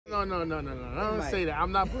Don't say that.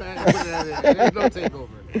 I'm not putting that in. There's no takeover.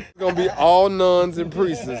 It's gonna be all nuns and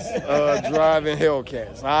priests driving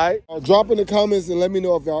Hellcats, all right? Drop in the comments and let me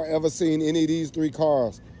know if y'all ever seen any of these 3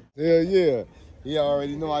 cars. Hell yeah. You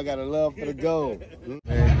already know I got a love for the gold.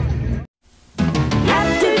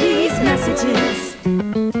 After these messages,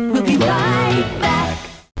 we'll be right back.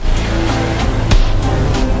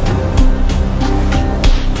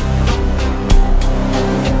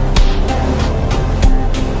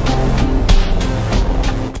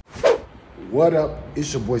 What up?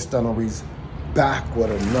 It's your boy Stunner Reese back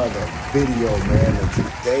with another video, man. And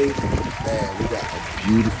today, man, we got a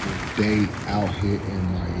beautiful day out here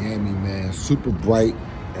in Miami, man. Super bright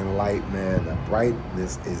and light, man. The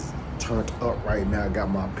brightness is turned up right now. Got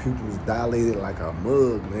my pupils dilated like a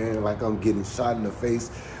mug, man. Like I'm getting shot in the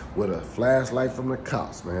face with a flashlight from the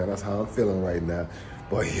cops, man. That's how I'm feeling right now.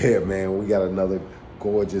 But yeah, man, we got another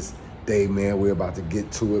gorgeous day, man. We're about to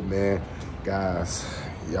get to it, man. Guys,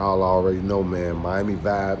 y'all already know, man, Miami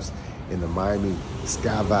vibes in the Miami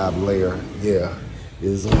Sky Vibe layer, yeah,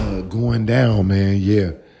 is going down, man,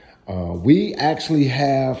 yeah. We actually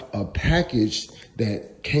have a package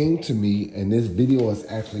that came to me, and this video is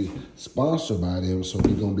actually sponsored by them, so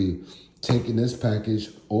we're going to be taking this package,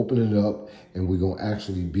 opening it up, and we're going to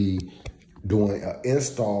actually be doing an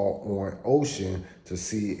install on Ocean to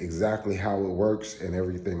see exactly how it works and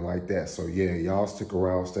everything like that. So, yeah, y'all stick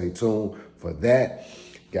around, stay tuned for that.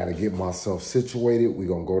 Got to get myself situated. We're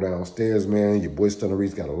going to go downstairs, man. Your boy Stunner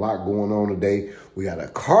Reese got a lot going on today. We got a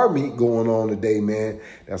car meet going on today, man.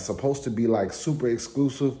 That's supposed to be like super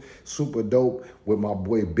exclusive, super dope with my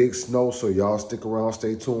boy Big Snow. So y'all stick around,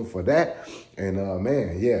 stay tuned for that. And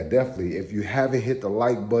man, yeah, definitely. If you haven't hit the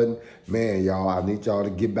like button, man, y'all, I need y'all to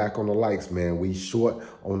get back on the likes, man. We short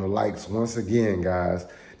on the likes once again, guys.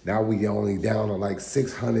 Now we only down to like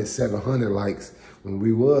 600, 700 likes. When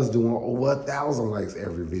we was doing over 1,000 likes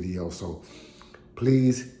every video. So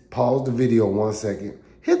please pause the video 1 second.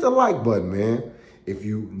 Hit the like button, man. If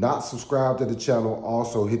you not subscribed to the channel,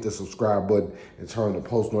 also hit the subscribe button and turn the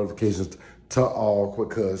post notifications to all,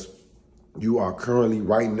 because you are currently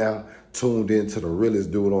right now tuned in to the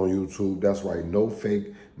realest dude on YouTube. That's right, no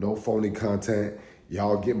fake, no phony content.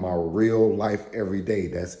 Y'all get my real life every day.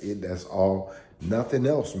 That's it, that's all, nothing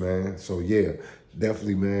else, man. So yeah.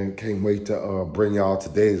 Definitely, man. Can't wait to bring y'all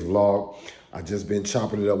today's vlog. I just been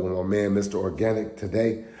chopping it up with my man, Mr. Organic,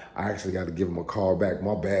 today. I actually got to give him a call back.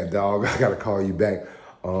 My bad, dog. I got to call you back.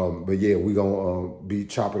 But yeah, we going to be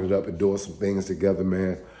chopping it up and doing some things together,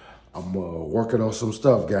 man. I'm working on some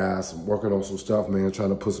stuff, guys. I'm working on some stuff, man. Trying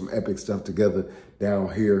to put some epic stuff together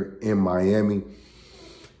down here in Miami.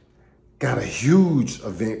 Got a huge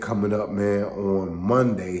event coming up, man, on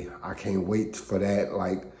Monday. I can't wait for that.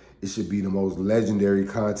 Like, it should be the most legendary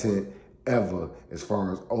content ever as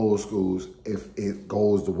far as old schools, if it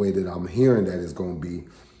goes the way that I'm hearing that it's going to be.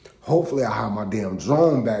 Hopefully, I have my damn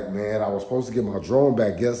drone back, man. I was supposed to get my drone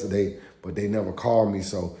back yesterday, but they never called me.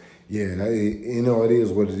 So, yeah, you know, it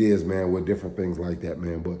is what it is, man, with different things like that,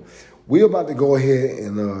 man. But we're about to go ahead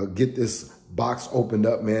and get this box opened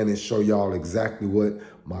up, man, and show y'all exactly what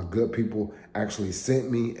my good people actually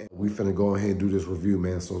sent me. And we finna go ahead and do this review,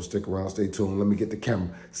 man. So stick around, stay tuned. Let me get the camera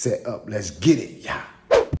set up. Let's get it, yeah.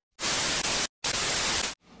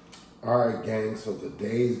 All right, gang, so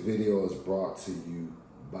today's video is brought to you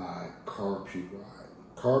by CARUPRIDE.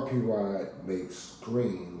 CARUPRIDE makes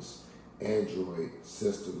screens, Android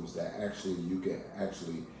systems that you can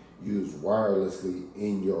actually use wirelessly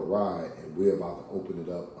in your ride. And we're about to open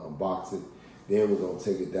it up, unbox it. Then we're gonna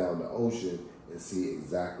take it down to Ocean and see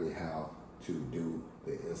exactly how to do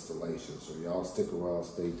the installation. So y'all stick around,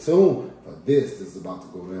 stay tuned for this. This is about to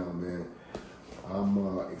go down, man.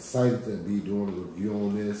 I'm excited to be doing a review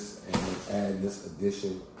on this and add this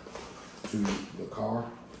addition to the car.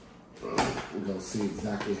 We're gonna see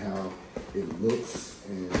exactly how it looks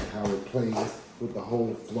and how it plays with the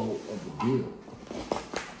whole flow of the build.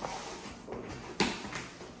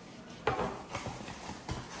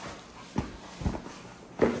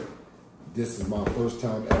 This is my first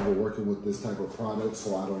time ever working with this type of product,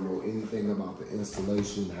 so I don't know anything about the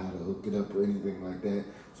installation, how to hook it up or anything like that.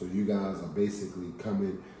 So you guys are basically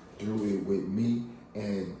coming through it with me,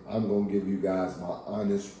 and I'm gonna give you guys my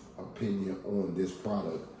honest opinion on this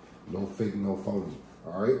product. No fake, no phony,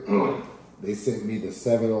 all right? They sent me the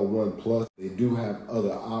 701 Plus. They do have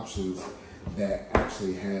other options that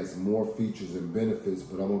actually has more features and benefits,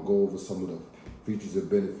 but I'm gonna go over some of the features and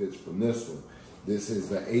benefits from this one. This is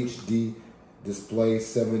the HD display,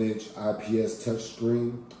 7-inch IPS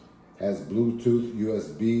touchscreen, has Bluetooth,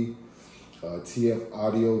 USB, TF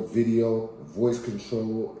audio, video, voice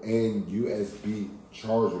control, and USB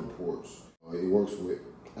charging ports. It works with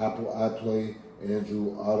Apple iPlay,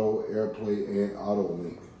 Android Auto, AirPlay, and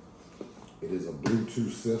AutoLink. It is a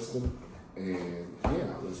Bluetooth system, and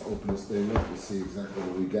yeah, let's open this thing up and see exactly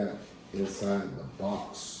what we got inside the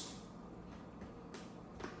box.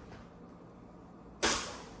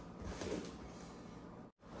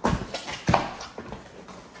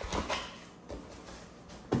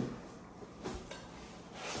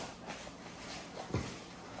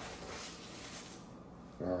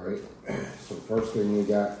 All right, so the first thing we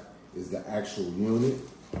got is the actual unit.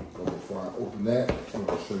 But before I open that, I'm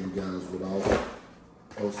gonna show you guys what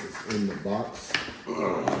else is in the box.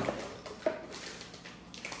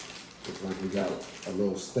 Looks like we got a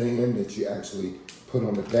little stand that you actually put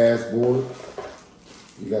on the dashboard.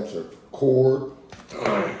 You got your cord.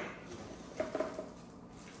 I'm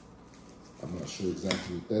not sure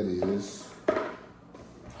exactly what that is.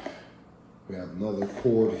 We have another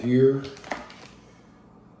cord here.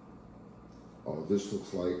 Oh, this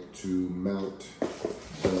looks like to mount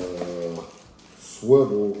the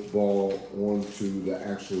swivel ball onto the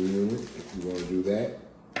actual unit if you want to do that.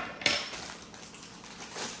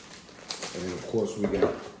 And of course we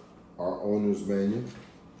got our owner's manual,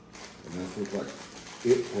 and that looks like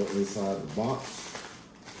it for inside the box.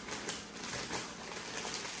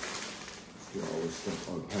 Let's get all this stuff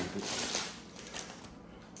unpackaged.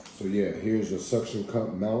 So yeah, here's your suction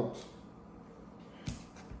cup mount.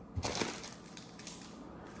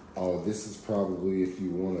 Oh, this is probably if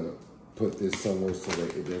you want to put this somewhere so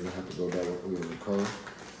that it doesn't have to go directly in the car.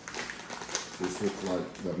 This looks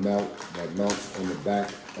like the mount that mounts on the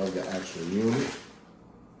back of the actual unit.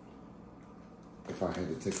 If I had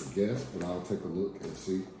to take a guess, but I'll take a look and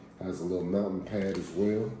see. Has a little mounting pad as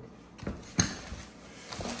well.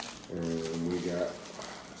 And we got a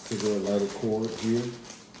cigarette lighter cord here.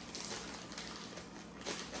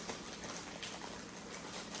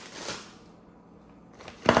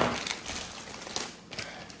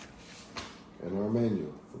 And our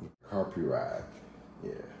manual from CARUPRIDE.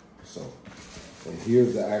 Yeah, so, and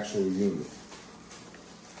here's the actual unit.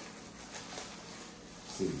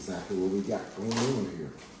 See exactly what we got going on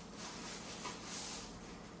here.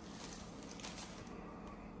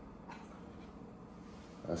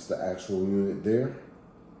 That's the actual unit there.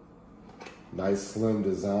 Nice slim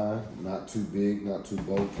design, not too big, not too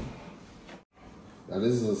bulky. Now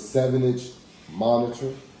this is a 7-inch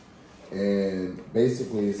monitor, and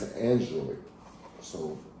basically it's an Android.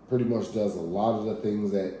 So pretty much does a lot of the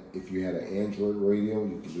things that if you had an Android radio,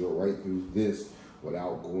 you could do it right through this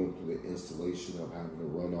without going through the installation of having to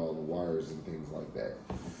run all the wires and things like that.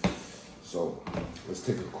 So let's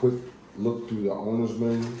take a quick look through the owner's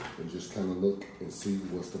manual and just kind of look and see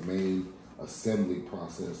what's the main assembly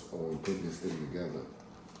process on putting this thing together.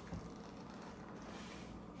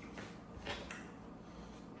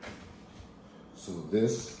 So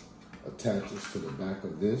this attaches to the back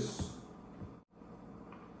of this.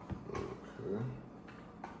 Okay.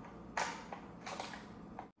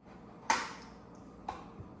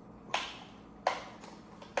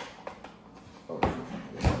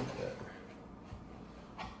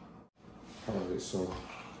 Alright, so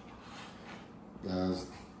guys,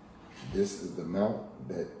 this is the mount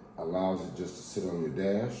that allows it just to sit on your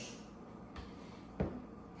dash.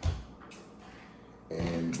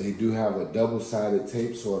 And they do have a double-sided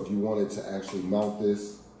tape, so if you wanted to actually mount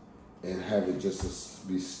this and have it just to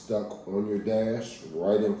be stuck on your dash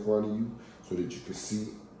right in front of you so that you can see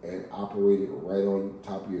and operate it right on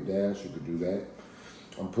top of your dash, you could do that.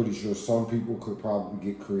 I'm pretty sure some people could probably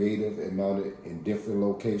get creative and mount it in different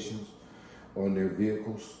locations on their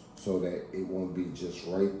vehicles so that it won't be just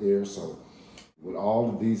right there. So with all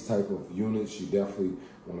of these type of units, you definitely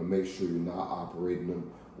want to make sure you're not operating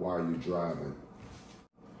them while you're driving.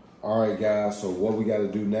 All right, guys, so what we got to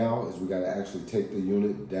do now is we got to actually take the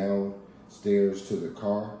unit downstairs to the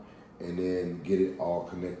car and then get it all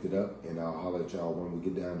connected up, and I'll holler at y'all when we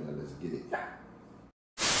get down there. Let's get it.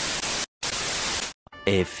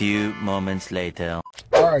 A few moments later.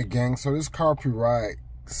 All right, gang, so this CARUPRIDE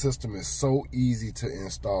system is so easy to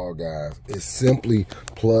install, guys. It's simply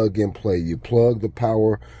plug and play. You plug the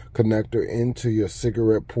power connector into your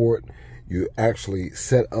cigarette port. You actually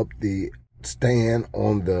set up the stand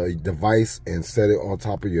on the device and set it on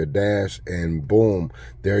top of your dash, and boom,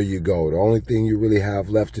 there you go. The only thing you really have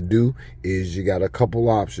left to do is you got a couple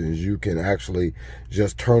options. You can actually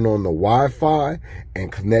just turn on the Wi-Fi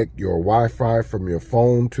and connect your Wi-Fi from your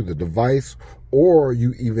phone to the device, or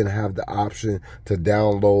you even have the option to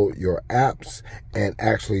download your apps and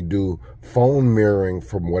actually do phone mirroring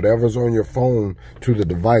from whatever's on your phone to the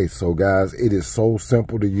device. So guys, it is so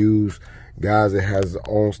simple to use. Guys, it has its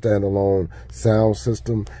own standalone sound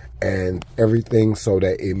system and everything so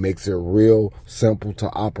that it makes it real simple to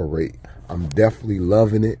operate. I'm definitely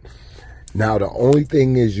loving it. Now, the only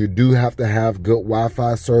thing is you do have to have good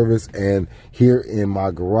Wi-Fi service, and here in my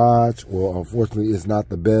garage, well, unfortunately, it's not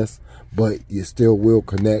the best, but you still will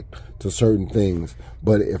connect to certain things.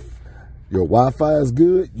 But if your Wi-Fi is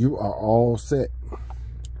good, you are all set.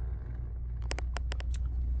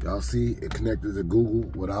 Y'all see it connected to Google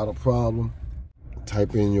without a problem.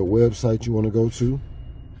 Type in your website you want to go to,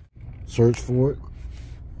 search for it,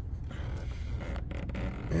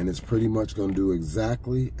 and it's pretty much going to do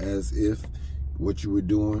exactly as if what you were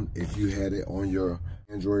doing if you had it on your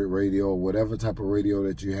Android radio or whatever type of radio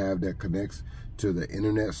that you have that connects to the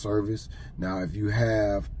internet service. Now, if you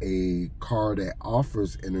have a car that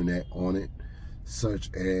offers internet on it,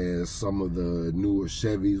 such as some of the newer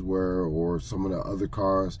Chevys or some of the other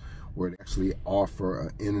cars where they actually offer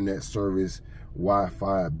an internet service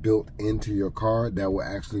Wi-Fi built into your car, that will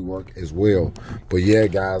actually work as well. But yeah,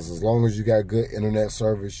 guys, as long as you got good internet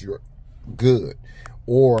service, you're good.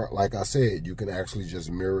 Or like I said, you can actually just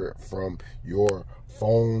mirror it from your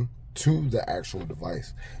phone to the actual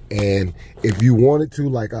device. And if you wanted to,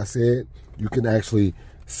 like I said, you can actually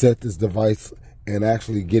set this device and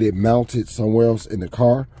actually get it mounted somewhere else in the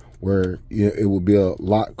car where it would be a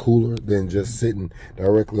lot cooler than just sitting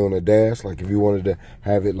directly on the dash. Like if you wanted to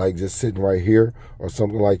have it like just sitting right here or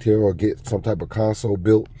something like here, or get some type of console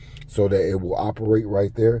built so that it will operate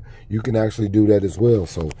right there, you can actually do that as well.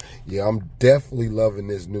 So yeah, I'm definitely loving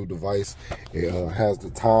this new device. It has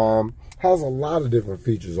the time, has a lot of different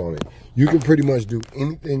features on it. You can pretty much do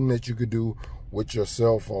anything that you could do with your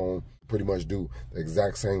cell phone, pretty much do the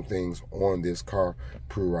exact same things on this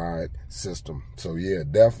CARUPRIDE system. So yeah,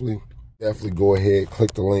 definitely go ahead,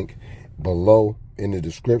 click the link below in the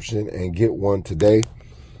description and get one today.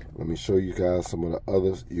 Let me show you guys some of the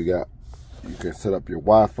others. You can set up your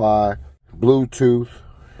Wi-Fi, Bluetooth.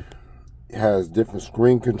 It has different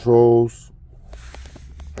screen controls,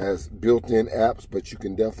 has built-in apps, but you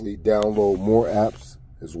can definitely download more apps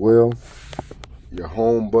as well. Your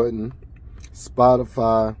home button,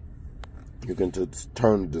 Spotify. You can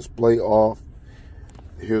turn the display off.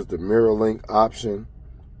 Here's the mirror link option,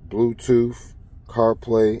 Bluetooth,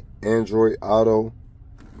 CarPlay, Android Auto.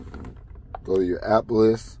 Go to your app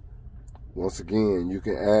list. Once again, you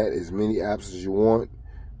can add as many apps as you want.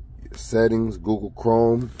 Your settings, Google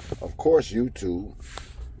Chrome, of course YouTube.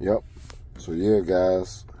 Yep. So yeah,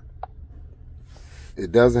 guys,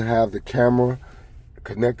 it doesn't have the camera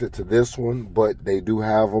connected to this one, but they do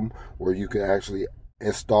have them where you can actually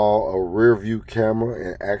install a rear view camera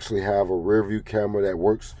and actually have a rear view camera that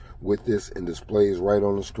works with this and displays right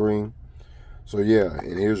on the screen. So yeah,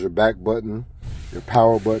 and here's your back button. Your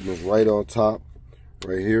power button is right on top,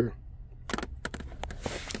 right here.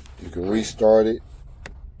 You can restart it,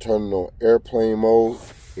 turn it on airplane mode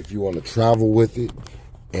if you want to travel with it.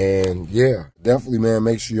 And yeah, definitely, man,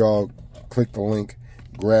 make sure y'all click the link,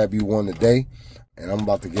 grab you one today. And I'm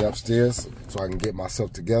about to get upstairs so I can get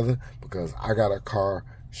myself together because I got a car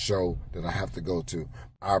show that I have to go to.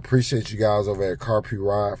 I appreciate you guys over at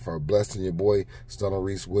CARUPRIDE for blessing your boy Stunner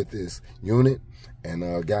Reese with this unit.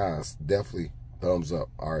 And guys, definitely thumbs up.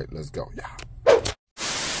 All right, let's go. Yeah.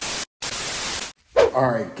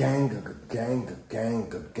 All right, gang,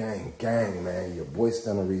 man. Your boy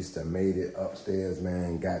Stunner Reese that made it upstairs,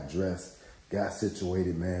 man. Got dressed, got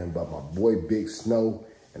situated, man. But my boy Big Snow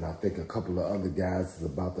and I think a couple of other guys is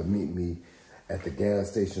about to meet me at the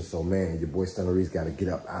gas station. So, man, your boy Stunner Reese got to get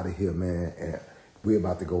up out of here, man. And we're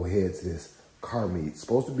about to go ahead to this car meet. It's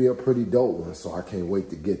supposed to be a pretty dope one, so I can't wait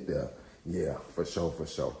to get there. Yeah, for sure, for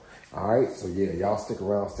sure. All right, so yeah, y'all stick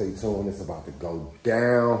around, stay tuned. It's about to go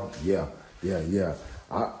down. Yeah.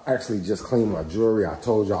 I actually just cleaned my jewelry. I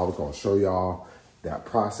told y'all I was going to show y'all that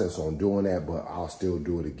process on doing that, but I'll still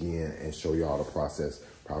do it again and show y'all the process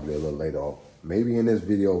probably a little later on. Maybe in this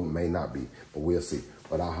video, may not be, but we'll see.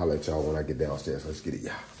 But I'll holler at y'all when I get downstairs. Let's get it,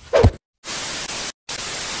 yeah.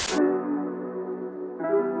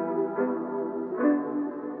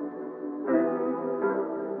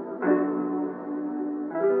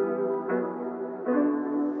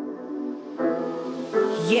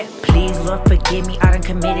 Yeah, please, Lord, forgive me. I done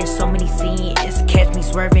committed so many sins. Catch me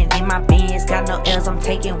swerving in my Benz. Got no L's, I'm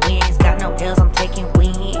taking wins. Got no L's, I'm taking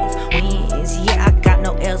wins. Yeah, I got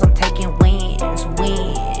no L's, I'm taking wins.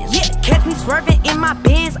 Yeah, catch me swerving in my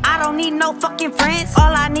Benz. I don't need no fucking friends.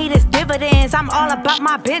 All I need is dividends. I'm all about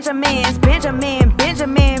my Benjamins. Benjamin.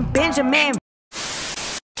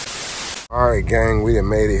 All right, gang, we done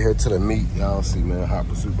made it here to the meet. Y'all see, man, Hot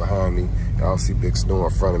Pursuit behind me. Y'all see Big Snow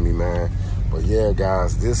in front of me, man. But yeah,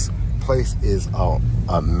 guys, this place is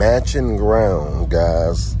a mansion ground,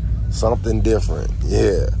 guys. Something different.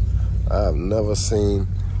 Yeah. I've never seen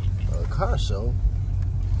a car show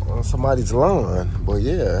on somebody's lawn. But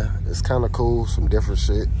yeah, it's kind of cool. Some different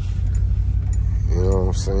shit. You know what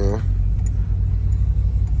I'm saying?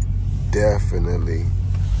 Definitely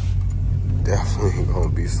gonna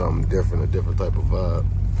be something different, a different type of vibe.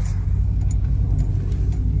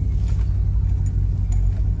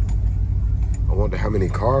 I wonder how many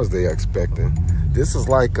cars they expecting. This is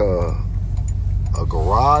like a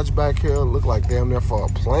garage back here. Look like damn near for a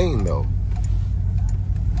plane though.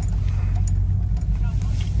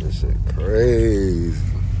 This shit crazy.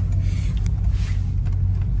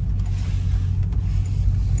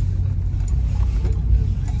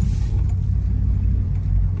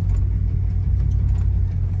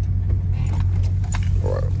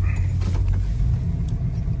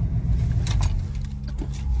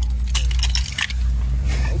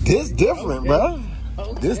 This different, bro.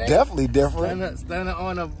 Okay. This definitely different. Standing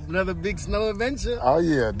on another big snow adventure. Oh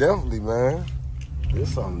yeah, definitely, man.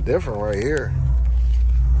 This something different right here.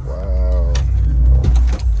 Wow.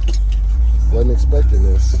 Wasn't expecting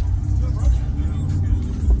this.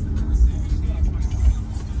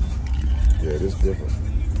 Yeah, this different.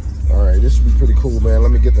 All right, this should be pretty cool, man.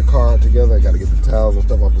 Let me get the car together. I got to get the towels and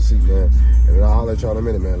stuff off the seat, man. And then I'll holler at y'all in a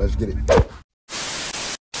minute, man. Let's get it.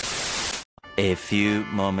 A few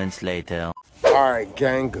moments later. All right,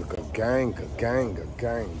 gang,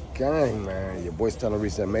 man. Your boy Stellar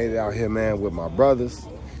Reset made it out here, man, with my brothers.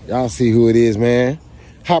 Y'all see who it is, man.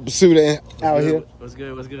 Hot Pursuit out here. What's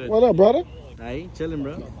good? What's good? What up, brother? Hey, chilling,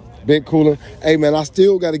 bro. Big cooler. Hey, man, I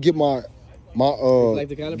still got to get my like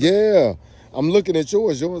the caliber? Yeah. I'm looking at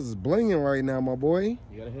yours. Yours is blinging right now, my boy.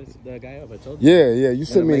 You gotta hit the guy up. I told you. Yeah. You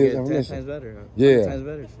sent me this 10 information. times better. Huh? Yeah. 10 times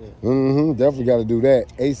better. Shit. Definitely got to do that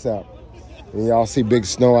ASAP. And y'all see big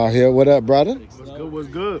snow out here. What up, brother? What's good? What's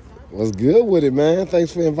good? What's good with it, man?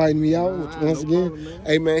 Thanks for inviting me out once again. Problem, man.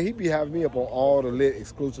 Hey, man, he be having me up on all the lit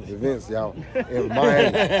exclusive events, y'all, in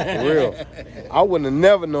Miami. For real. I wouldn't have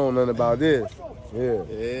never known nothing about this. Yeah.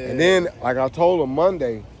 And then, like I told him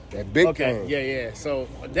Monday, that big thing. Yeah. So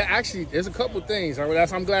that actually, there's a couple things.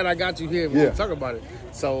 I'm glad I got you here. We're gonna talk about it.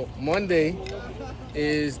 So Monday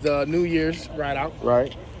is the New Year's ride out.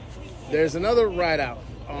 Right. There's another ride out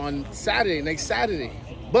on Saturday, next Saturday,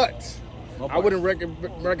 but I wouldn't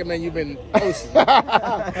recommend you been posting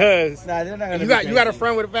because you got a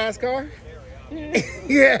friend with a fast car.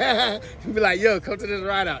 Yeah, you be like, yo, come to this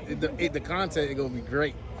ride out. The content is gonna be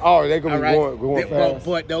great. Oh, they're gonna be going fast.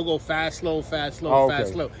 But they'll go fast, slow, fast, slow, okay.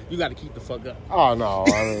 fast, slow. You got to keep the fuck up. Oh no,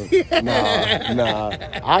 I mean, nah.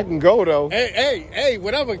 I can go though. Hey,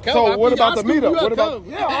 whatever. Come, so what about the meetup? What about?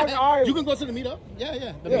 Yeah, you can go to the meetup.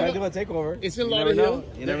 Yeah. Do a takeover. It's in Lauderdale.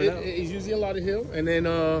 You never know. It's usually in Lauderdale, and then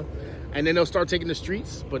they'll start taking the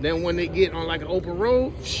streets. But then when they get on like an open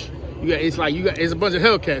road, it's a bunch of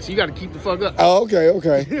Hellcats. So you got to keep the fuck up. Oh, okay.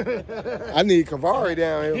 I need Kavari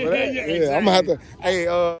down here for that. Yeah, exactly. I'm gonna have to. Hey,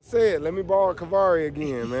 say it. Let me borrow Kavari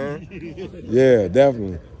again, man. Yeah,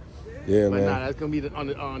 definitely. Yeah, but man. Nah, that's gonna be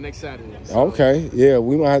on next Saturday. So. Okay. Yeah,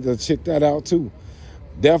 we might have to check that out too.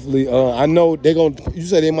 Definitely. I know they're gonna. You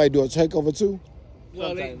said they might do a takeover too.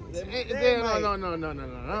 Well, no.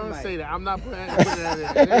 Don't say that. I'm not putting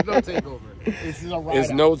that in. There's no takeover. It's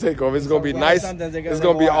no takeover. It's gonna be nice. It's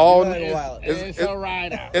gonna be all. It's a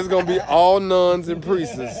ride out. It's gonna be all nuns and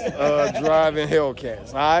priests driving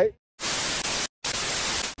Hellcats. All right.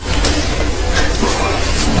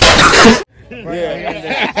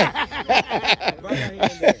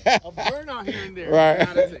 A burnout here and there. Right.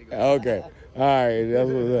 Okay. All right. That's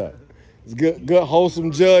what's up. It's good,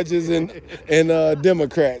 wholesome judges and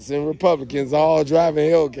Democrats and Republicans all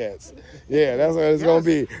driving Hellcats. Yeah, that's what it's gonna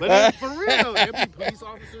be. But for real, there'll be police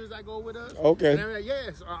officers that go with us. Okay. And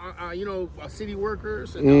yes, city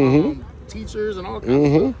workers and teachers and all kinds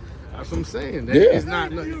of stuff. That's what I'm saying. It's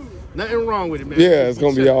not nothing wrong with it, man. Yeah, it's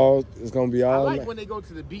gonna be all. I like when they go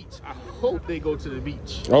to the beach. I hope they go to the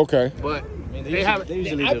beach. Okay. But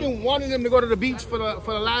I've been wanting them to go to the beach for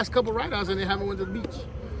the last couple ride-outs, and they haven't went to the beach.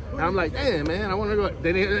 And I'm like, damn, man, I want to go.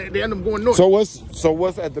 They end up going north. So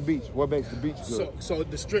what's at the beach? What makes the beach good? So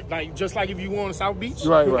the strip, just like if you go on the South Beach,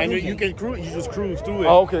 right. And you can cruise, you just cruise through it.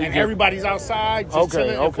 Oh, okay. And everybody's outside, just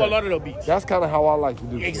chilling in Fort Lauderdale Beach. That's kind of how I like to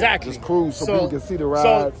do. Exactly. Just cruise so people can see the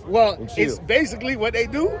rides. It's basically what they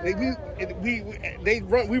do.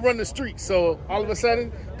 We run the streets. So all of a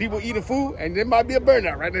sudden, people eating food, and there might be a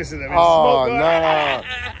burnout right next to them. Oh no.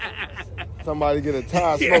 Somebody get a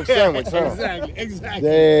Thai smoke sandwich, huh? Exactly.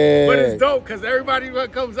 Yeah. But it's dope because everybody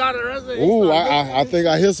comes out of the restaurant. Ooh, I think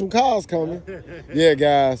I hear some cars coming. Yeah,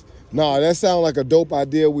 guys. Nah, that sounds like a dope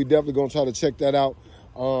idea. We definitely gonna try to check that out.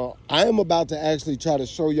 I am about to actually try to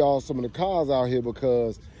show y'all some of the cars out here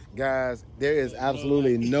because, guys, there is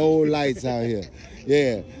absolutely no lights out here.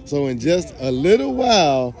 Yeah, so in just a little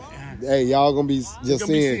while, hey, y'all gonna be just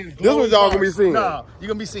seeing. This what y'all gonna be seeing. No, you're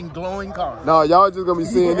gonna be seeing glowing cars. No, y'all just gonna be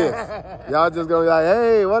seeing this. Y'all just gonna be like,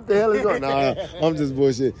 hey, what the hell is going on? Nah, I'm just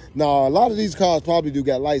bullshit. No, a lot of these cars probably do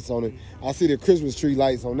got lights on it. I see the Christmas tree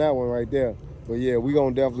lights on that one right there. But yeah, we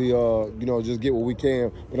gonna definitely, you know, just get what we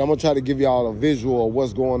can. But I'm gonna try to give y'all a visual of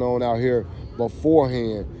what's going on out here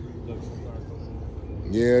beforehand.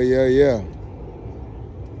 Yeah.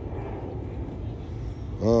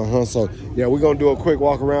 So yeah, we're gonna do a quick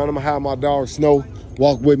walk around. I'm gonna have my dog Snow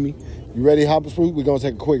walk with me. You ready, Hopper Fruit? We're gonna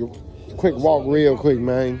take a quick walk real quick,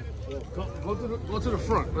 man. Go to the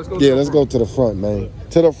front. Let's go. Yeah, let's go to the front, man.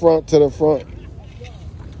 To the front.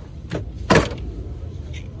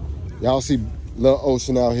 Y'all see little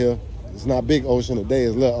ocean out here. It's not big ocean today,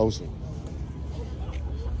 it's little ocean.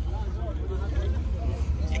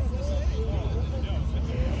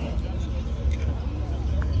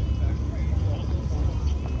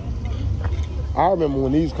 I remember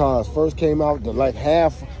when these cars first came out, the like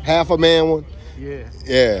half a man one. Yeah.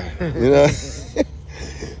 You know?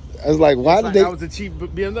 I was like, why did they? That was a cheap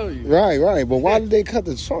BMW. Right. But why did they cut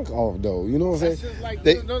the trunk off though? You know what I'm saying? That's just like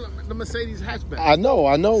the Mercedes hatchback. I know,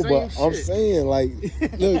 Same but shit. I'm saying like,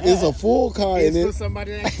 look, it's a full car It's in for it,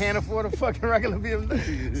 somebody that can't afford a fucking regular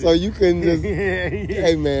BMW. so you can just, yeah.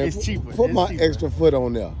 hey man, It's cheaper. Put It's my cheaper. extra foot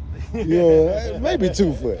on there. You know, maybe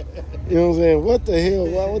 2 foot. You know what I'm saying? What the hell?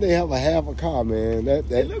 Why would they have a half a car, man?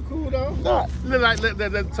 They look cool though. Nah. Look like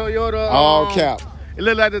the Toyota. All cap. It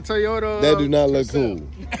look like the Toyota. That do not look cool.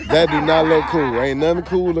 That do not look cool. Ain't nothing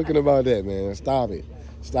cool looking about that, man. Stop it,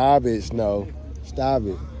 Snow. Stop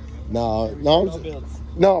it. No,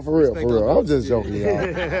 for real. I'm just joking, y'all.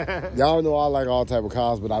 Y'all know I like all type of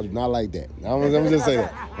cars, but I do not like that. I'm gonna just say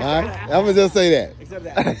that. All right? I'm gonna just say that.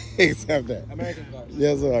 Except that. American cars.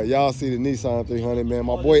 Yes, sir. Y'all see the Nissan 300, man.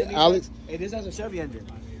 My boy Alex. Hey, this has a Chevy engine.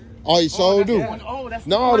 Oh, you sure do. That's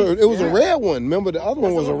No, the one. it was a red one. Remember, the other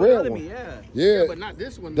one was a red one. Yeah. But not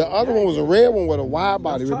this one. The though. other one was a red one with a wide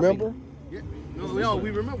body. Remember? Yeah. No,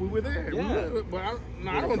 we remember. We were there. Yeah. But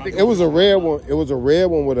I don't think It was a red one. It was a red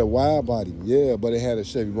one with a wide body. Yeah, but it had a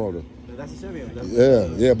Chevy motor. That's a Chevy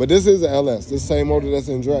engine. Yeah. But this is an LS. This same motor that's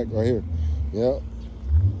in Drac right here. Yeah.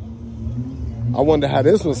 I wonder how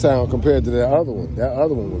this one sound compared to that other one. That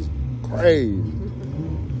other one was crazy.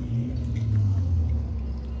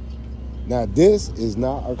 Now this is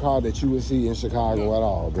not a car that you would see in Chicago at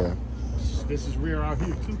all, bro. This is rear out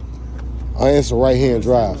here too. It's a right-hand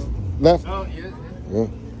drive. Left. Oh yeah.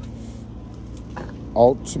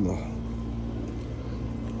 Altima.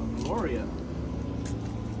 Gloria.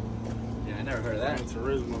 Yeah, I never heard of that. It's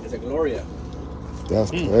original. It's a Gloria.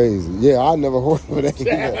 That's crazy. Yeah, I never heard of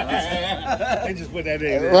that. They just put that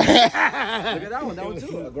in. Look at that one. That one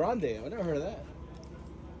too. A Grande. I never heard of that.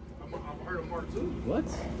 I've heard of more too. What?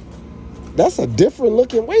 That's a different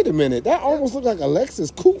looking. Wait a minute. That almost looks like a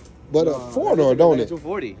Lexus Coupe, but a four-door, don't like it?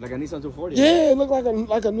 240, like a Nissan 240. Yeah, it looked like a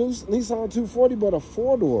new Nissan 240, but a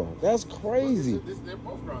four-door. That's crazy, They're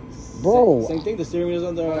both Grandes. bro. Same thing. The steering wheel's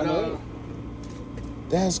on the.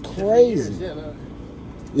 That's crazy. Yeah, no.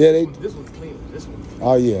 Yeah, they. This one's clean. This one.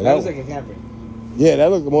 Oh yeah, That looks like a Camry. yeah, that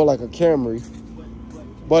looks more like a Camry,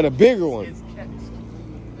 but a bigger one. It's cats.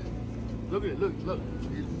 Look at it. Look.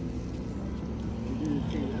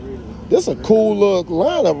 This a cool look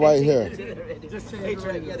lineup right here. Just change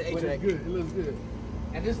A-track, it. yeah, the But A-track. it's good. It looks good.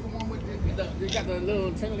 And this is the one with they got the little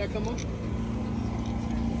antenna that come up.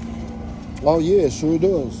 Oh yeah, it sure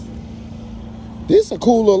does. This a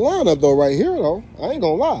cool little lineup though, right here though. I ain't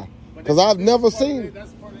gonna lie, cause I've never seen.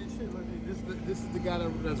 That's part of that shit. Look, this is the guy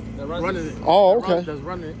that's running it. Oh, okay. That's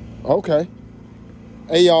running it. Okay.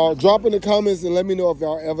 Hey y'all, drop in the comments and let me know if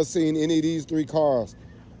y'all ever seen any of these 3 cars.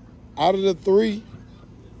 Out of the 3,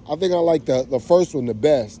 I think I like the first one the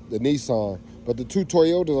best, the Nissan. But the 2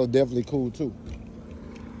 Toyotas are definitely cool too.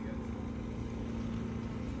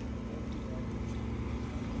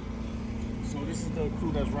 So this is the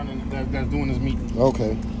crew that's running, that's doing this meeting.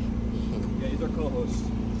 Okay. Yeah, he's our co-host.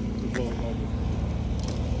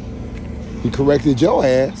 He corrected your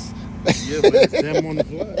ass. Yeah, but it's them on the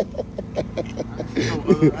flag.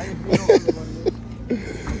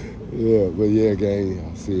 Yeah, but yeah,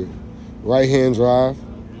 gang, I see it. Right-hand drive.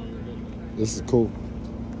 This is cool.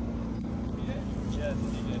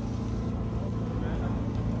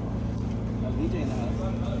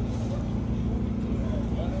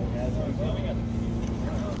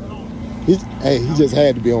 He just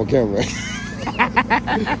had to be on camera. He's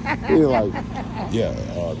like, Yeah,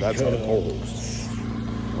 that's how the co-host.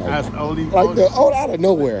 That's only Like out of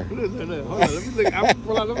nowhere. Hold on, let me look. I'm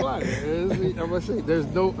pull out the flyer. I'm gonna say there's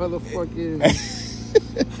no other fucking.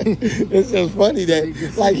 It's just funny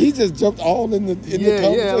that like he just jumped all in the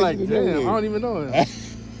conversation. Yeah, like damn, I don't even know him.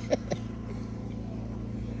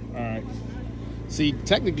 All right. See,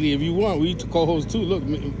 technically, if you want, we co-host too. Look,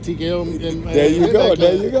 TKO and there you go.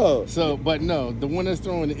 There you go. So, but no, the one that's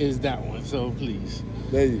throwing is that one. So please.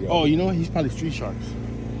 There you go. Oh, you know what? He's probably Street Sharks.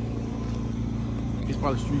 He's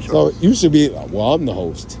probably Street Sharks. So you should be. Well, I'm the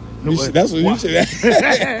host. No, that's what you should.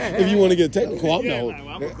 If you want to get technical, I'm the host.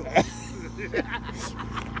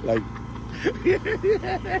 Like,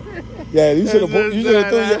 yeah, you should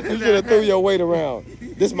have threw your weight around.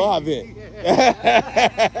 This is my event.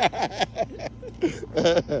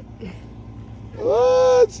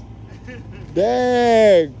 What?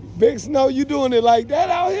 Dang, Big Snow, you doing it like that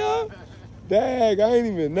out here? Dang, I ain't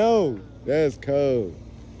even know. That's cool.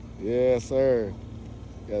 Yes, sir.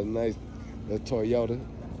 Got a nice little Toyota.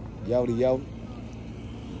 Yowdy yo.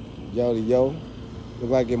 Yowdy yo. Look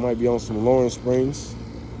like it might be on some Lawrence Springs.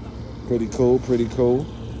 Pretty cool, pretty cool.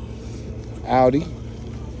 Audi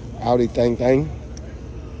thing.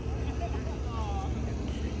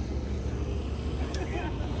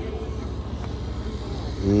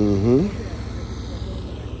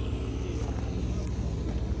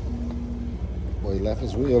 Boy, he left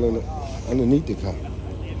his wheel underneath the car.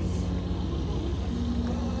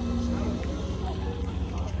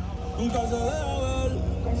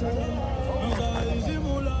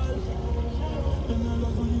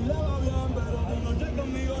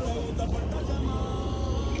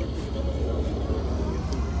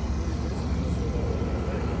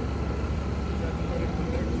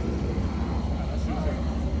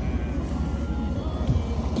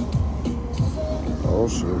 Oh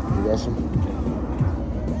shit, we got some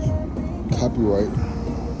copyright.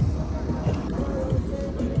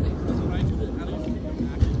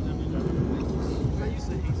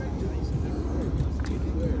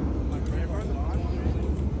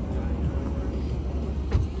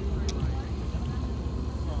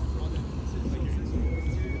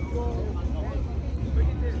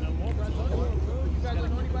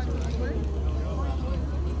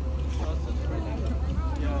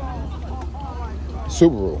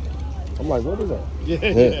 Subaru. I'm like, what is that? Yeah.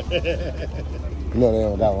 You know, they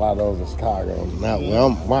don't got a lot of those in Chicago. Not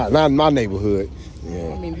in my neighborhood.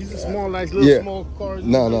 Yeah. I mean, these are small, nice little small cars.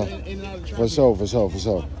 No. In and out of traffic. For sure.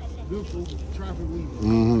 Beautiful traffic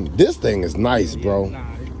leaving. This thing is nice, bro.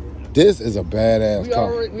 This is a badass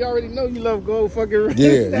car. We already know you love gold fucking.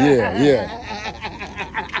 Yeah.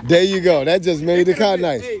 There you go. That just made the car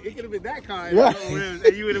nice. Hey, it could have been that car. Right.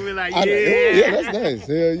 And you would have been like, yeah. Yeah, that's nice.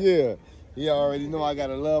 Hell yeah. You already know I got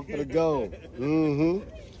a love for the gold.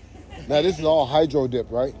 Now, this is all hydro dip,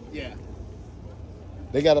 right? Yeah.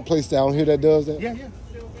 They got a place down here that does that? Yeah.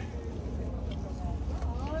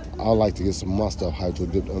 I'd like to get some of my stuff hydro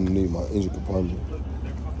dipped underneath my engine compartment.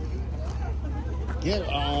 Yeah,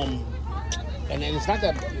 and then it's not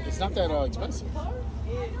that expensive.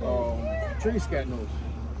 Tree Scat knows.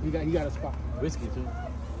 He got a spot. Whiskey too.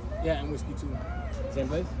 Yeah, and whiskey too. Same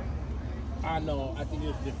place? No, I think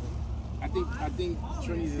it's different. I think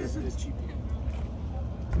Trinity's is cheaper.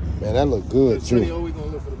 Man, that look good too. Trinity always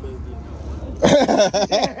gonna look for the best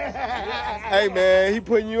deal. Hey man, he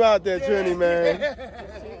putting you out there, Trinity, man.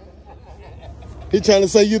 He trying to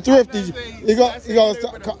say you thrifty. He gonna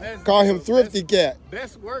call him Thrifty Cat.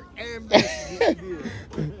 Best work and best deal.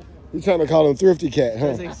 He trying to call him Thrifty Cat,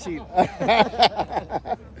 huh? That's cheap.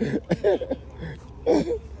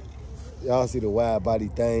 Y'all see the wide body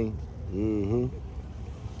thing?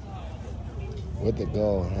 With the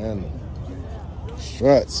gold handle.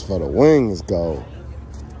 Struts for the wings gold.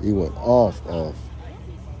 He went off.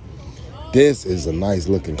 This is a nice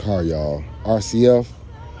looking car, y'all. RCF.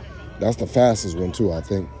 That's the fastest one too, I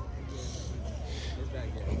think.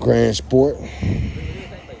 Grand Sport.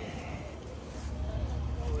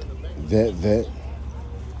 Vet.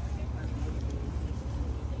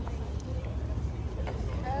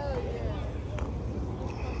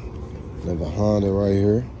 Another Honda right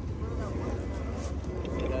here.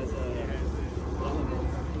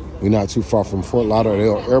 We're not too far from Fort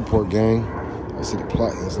Lauderdale Airport, gang. I see the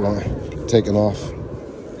Platinum's line taking off.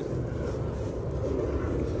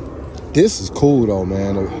 This is cool though,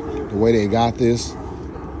 man. The way they got this.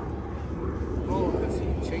 Oh,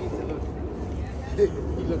 he changed it up. He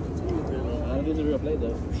left the tools there. I don't think it's a real plate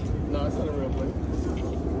though. No, it's not a real plate.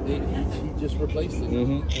 He just replaced it.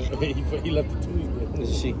 He left the tools there. This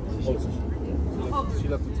is she. She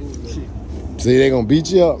left the tools there. See, they gonna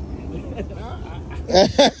beat you up.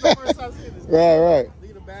 Right.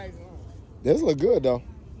 Leave the bags alone. This look good though.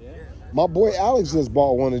 Yeah. My boy Alex just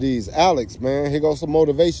bought one of these. Alex, man, here goes some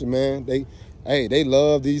motivation, man. They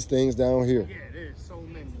love these things down here. Yeah, there's so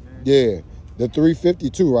many, man. Yeah, the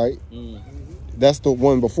 352, right? Mm-hmm. That's the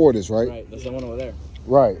one before this, right? Right, that's the one over there.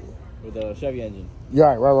 Right. With the Chevy engine.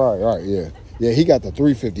 Yeah, right, yeah. Yeah, he got the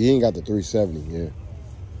 350, he ain't got the 370, yeah.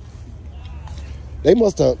 They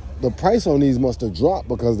must have, the price on these must have dropped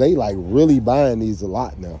because they like really buying these a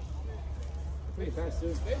lot now. Pretty fast,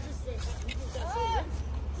 too.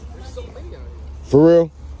 There's so many out here. For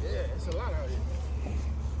real? Yeah, it's a lot out here.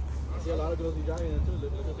 I see a lot of girls be driving it,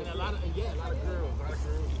 too. And a lot of girls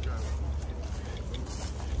driving.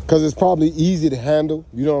 Because it's probably easy to handle,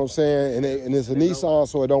 you know what I'm saying? And it's a Nissan,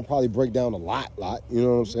 so it don't probably break down a lot, you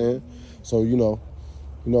know what I'm saying? So, you know,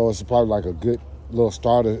 it's probably like a good little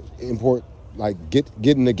starter import, like get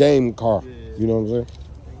in the game car, you know what I'm saying?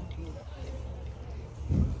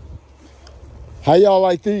 How y'all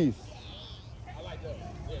like these? I like those.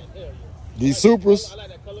 Yeah. These Supras? I like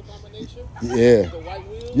that color combination. Yeah. The white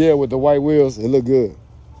wheels. Yeah, with the white wheels, it look good.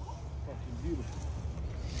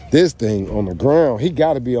 This thing on the ground, he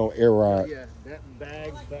got to be on air ride. Yeah, that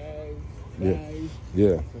bags.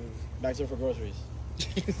 Yeah. Bags are for groceries.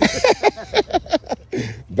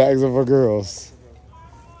 Bags are for girls.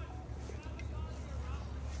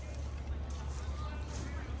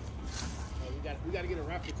 We got to get a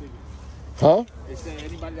raffle ticket. Huh? They said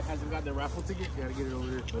anybody that hasn't got the raffle ticket, got to get it over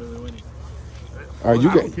there for the winning. All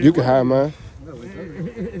right, you can have mine.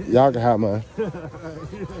 Y'all can have mine.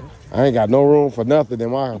 I ain't got no room for nothing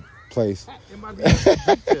in my place. It might be like a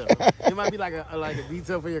detail. It might be like a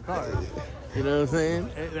detail for your car. You know what I'm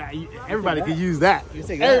saying? Everybody can use that.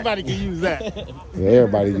 Everybody can use that. Yeah,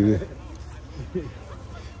 everybody do it.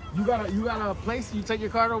 You got a place you take your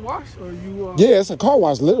car to wash, or you? Yeah, it's a car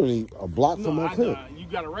wash, literally a block from my crib. You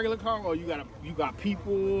got a regular car, or you got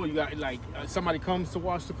people? You got like somebody comes to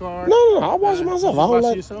wash the car? No, I wash it myself. I don't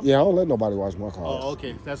let yourself? I don't let nobody wash my car. Oh,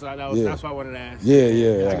 okay. That's what I wanted to ask.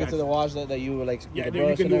 Yeah. I get to the wash that you were like Yeah, with the then you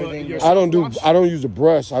brush can and do everything. your I don't self-wash? use the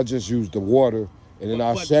brush. I just use the water and then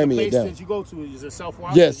I'll chamois it down. The place that you go to is a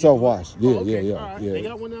self-wash? Yeah, self-wash. Yeah, okay. yeah. All right. Yeah. They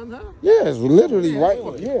got one downtown? Yeah, it's literally right.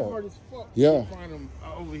 Hard Yeah. as fuck. Yeah. You find them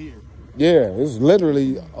over here. Yeah, it's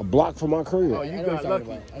literally a block from my crib. Oh, you got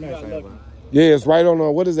lucky. I know what you're talking about. Yeah, it's right on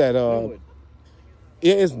what is that?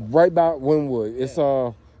 Yeah, it's right by Wynwood. It's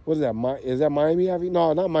what is that? Is that Miami Avenue?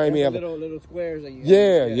 No, not Miami Avenue. Little squares that you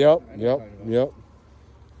Yep.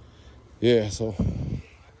 Yeah, so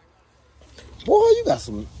boy, you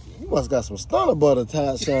must got some stunner butter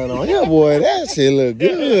tie shine on here, boy. That shit look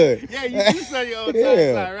good. Yeah, you do sell your own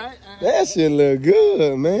tie, right? That shit look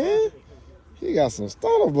good, man. He got some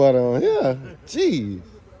stunner butter on here. Jeez.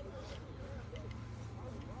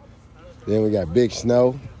 Then we got Big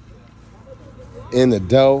Snow in the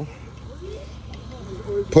dough,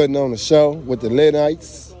 putting on the show with the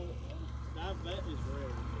Lidnites.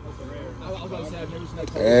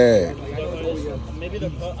 Yeah. Maybe I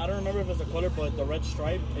don't remember if it's a color, but the red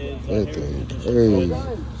stripe is.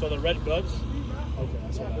 So the red guts.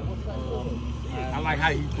 I like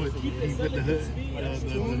how he put the hood,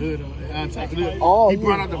 the hood on top of it. Oh, he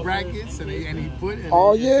brought out the brackets and he put it.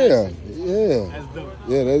 Oh yeah. That's dope.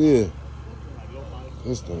 Yeah, that is.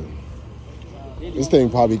 This thing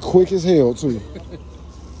probably quick as hell too.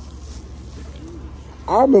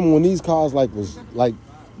 I remember when these cars was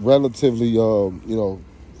relatively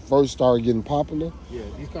first started getting popular. Yeah,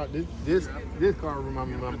 this car remind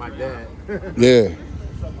me of my dad. Yeah.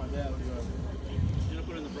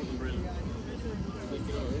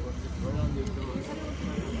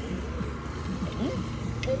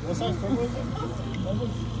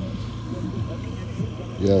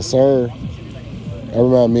 Yes, sir. That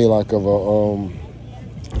reminds me of a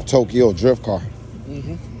Tokyo drift car.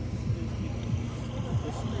 Mm-hmm.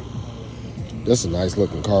 That's a nice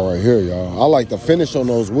looking car right here, y'all. I like the finish on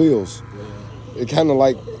those wheels. It kind of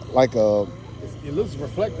like a. It looks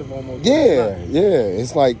reflective almost. Yeah.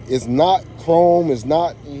 It's like it's not chrome. It's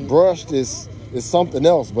not brushed. It's something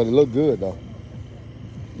else, but it looked good though.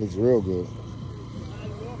 Looks real good.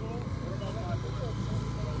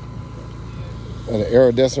 And an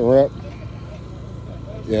iridescent wrap.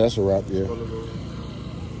 Yeah, that's a wrap. Yeah.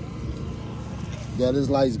 Got his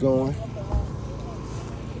lights going.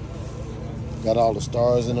 Got all the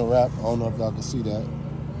stars in the wrap. I don't know if y'all can see that.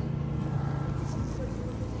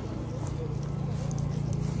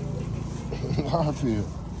 Garfield.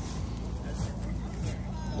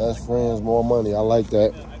 Less friends, more money. I like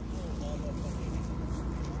that.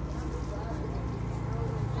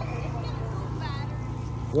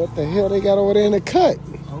 What the hell they got over there in the cut?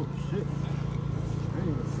 Oh shit! I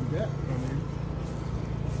didn't even see that.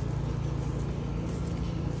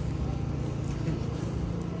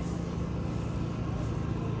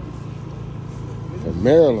 From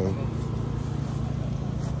Maryland.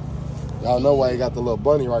 Y'all know why he got the little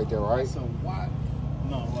bunny right there, right? So what?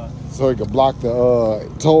 No, what? So he could block the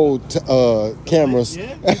toll cameras.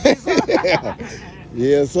 Yeah?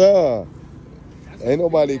 Yes, sir. Ain't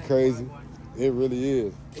nobody crazy. It really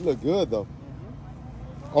is. It look good though.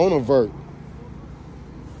 On a vert.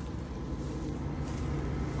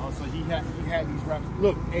 Oh, so he had these wraps.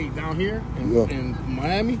 Look, hey, down here in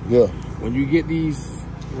Miami. Yeah. When you get these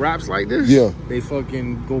wraps like this, they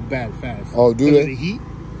fucking go bad fast. Oh, do they? The heat.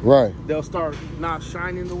 Right. They'll start not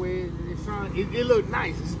shining the way it shines. It look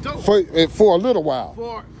nice. It's dope. For a little while.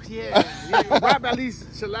 Wrap at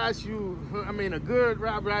least should last you. I mean, a good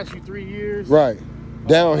wrap lasts you 3 years. Right.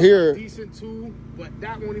 Down here. Decent too, but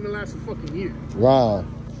that won't even last a fucking year. Wow.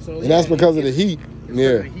 So, and that's because of the heat.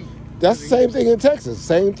 Yeah. That's the same thing in Texas.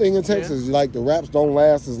 Same thing in Texas. Like the wraps don't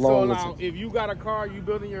last as long. So now, if you got a car, you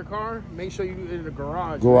building your car, make sure you do it in the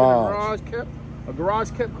garage. A garage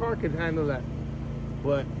kept car can handle that.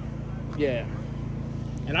 But yeah,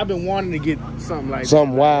 and I've been wanting to get something like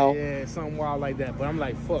something that. wild. Yeah, something wild like that. But I'm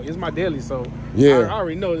like, fuck, it's my daily, so yeah, I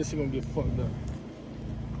already know this shit gonna get fucked up.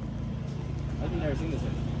 I've never seen this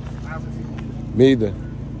one. Me either.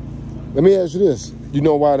 Let me ask you this: you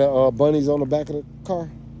know why the bunny's on the back of the car?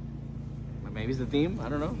 Maybe it's the theme. I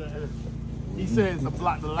don't know. He says to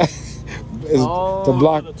block the lights. To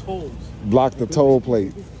block the tolls. Block the toll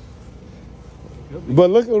plate. But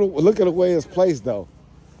look at the way it's placed, though.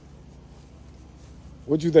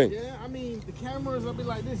 What you think? Yeah, I mean, the cameras will be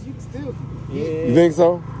like this. You can still. Yeah. You think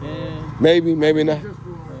so? Yeah. Maybe not.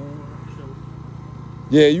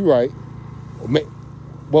 Yeah, you right.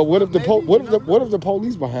 But what if the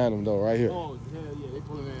police behind them though, right here? Oh hell yeah, they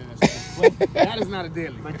pulling their ass. But that is not a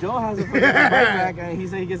daily. But Joe has a bike rack, and he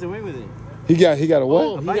said he gets away with it. He got a what?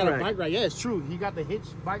 Oh, he got a bike rack. Yeah, it's true. He got the hitch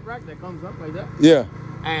bike rack that comes up like that. Yeah.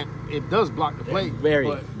 And it does block the plate.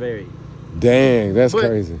 Very. Dang, that's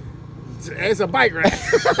crazy. It's a bike rack.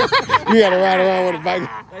 You gotta ride around with a bike.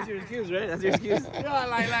 That's your excuse, right? That's your excuse. Yeah,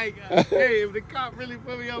 like, hey, if the cop really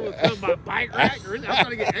put me over because my bike rack, really, I'm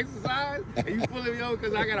trying to get exercise, and you pulling me over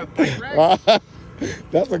because I got a bike rack.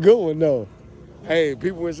 That's a good one, though. Hey,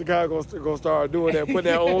 people in Chicago gonna start doing that, putting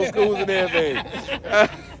their old schools and everything.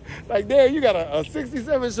 Like, damn, you got a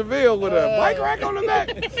 67 Chevelle with a bike rack on the back?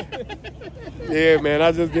 Yeah, man,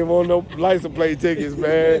 I just didn't want no license plate tickets,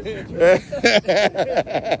 man.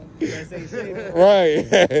 Right.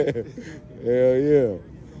 Hell yeah.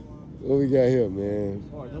 What we got here, man?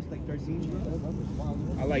 Oh, those like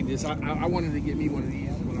 13, I like this. I wanted to get me one of these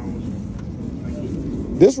when I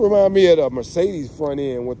was. This remind me of the Mercedes front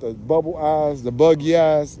end with the bubble eyes, the buggy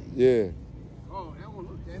eyes. Yeah. Oh, that one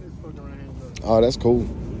look, that is fucking around. Oh, that's cool.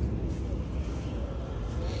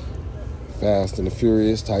 Fast and the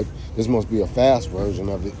Furious type. This must be a fast version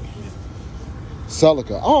of it.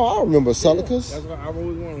 Celica. Oh, I remember Celicas. That's what I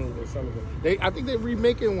always wanted with Celica. I think they're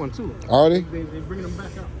remaking one too. Are they? They're bringing them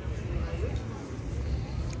back out.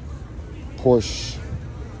 Porsche.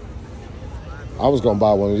 I was gonna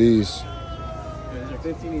buy one of these. These are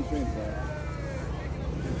 15-inch rims, bro.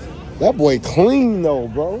 That boy clean though,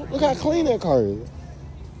 bro. Look how clean that car is.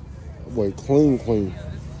 That boy clean.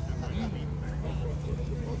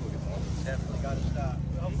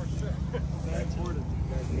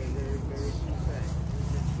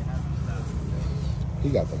 He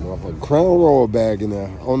got the motherfucking Crown Royal bag in there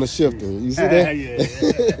on the shifter. You see that? Yeah.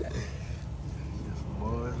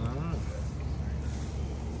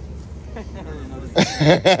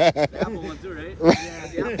 The Apple one too, right?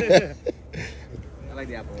 Yeah, the Apple. I like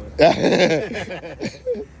the Apple one.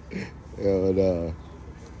 And,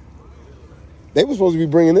 they were supposed to be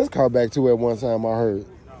bringing this car back too at one time, I heard.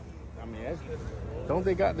 I mean, don't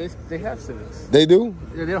they got this? They have Civics. They do?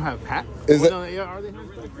 Yeah, they don't have hat. Is it? Are they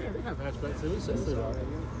hatchbacks? Yeah, they have hatchbacks.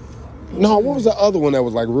 No, what was the other one that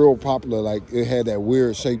was like real popular? Like it had that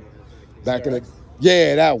weird shape back in the.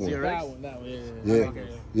 Yeah, that one. That one, yeah. Okay.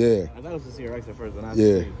 Yeah. I thought it was the CRX at first, but I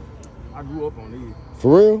I grew up on these.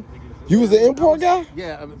 For real? You was the import guy?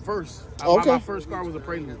 Yeah, I mean, first. Okay. My first car was a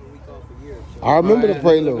Prelude. I remember the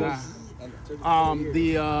Prelude.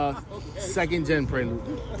 The second gen Prelude.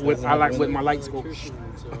 With my light scope.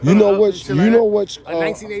 You know which?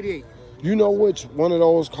 1988. You know which one of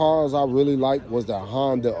those cars I really liked was the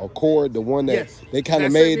Honda Accord, the one that they kind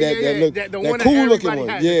of made that cool looking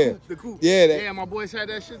one. Yeah, the coupe. Yeah, my boys had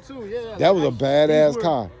that shit too. Yeah, that was a badass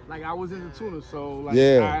car. Like I was in the tuner, so like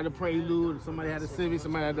I had a Prelude, somebody had a Civic,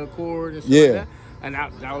 somebody had the Accord, and shit like that. And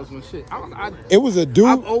that was my shit. It was a dude.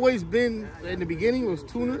 I've always been in the beginning it was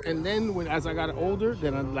tuner, and then as I got older,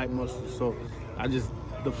 then I like muscle. So I just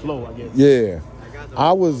the flow, I guess. Yeah.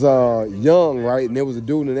 I was young, right? And there was a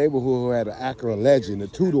dude in the neighborhood who had an Acura Legend, a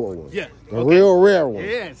two-door one. Yeah. The real rare one.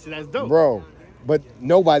 Yeah, see, that's dope. Bro. But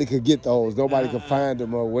nobody could get those. Nobody could find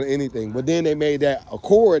them or with anything. But then they made that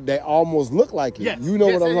Accord that almost looked like it. Yes. You know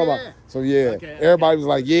what I'm talking about. So, yeah. Everybody was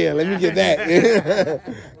like, yeah, let me get that.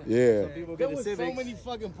 Yeah. There was so many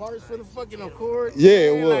fucking parts for the fucking Accord. Yeah,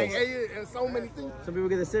 it was. Like, and so many things. Some people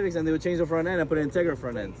get the Civics and they would change the front end and put an Integra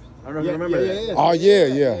front end. I don't know if you remember that. Oh,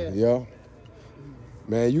 yeah.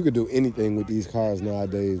 Man, you could do anything with these cars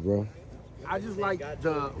nowadays, bro. I just like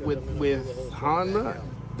with Honda,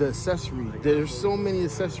 the accessory. There's so many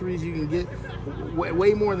accessories you can get,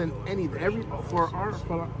 way more than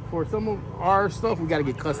for some of our stuff we gotta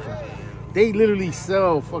get custom. They literally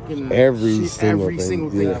sell fucking every single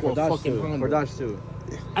thing for fucking Honda. For Dodge too.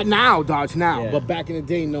 Now, but back in the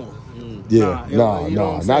day, no. Yeah,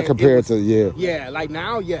 no, not compared to Yeah, like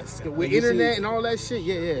now, yes. With internet and all that shit,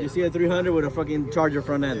 yeah. You see a 300 with a fucking Charger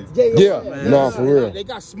front end. No, for real. They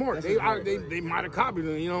got smart. They might have copied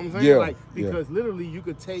them. You know what I'm saying? Yeah, like because literally you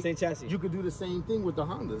could take same chassis. You could do the same thing with the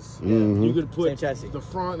Hondas. Mm-hmm. You could put same chassis. The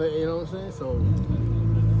front. You know what I'm saying? So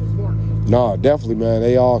smart. No, definitely, man.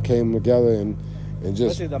 They all came together and just.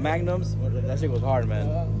 Especially the Magnums. That shit was hard,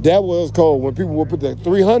 man. That was cold when people would put the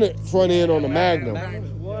 300 front end on the Magnum.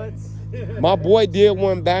 What? My boy did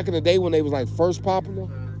one back in the day when they was like first popular.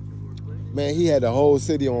 Man, he had the whole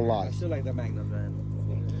city on lock. I still like the Magnum,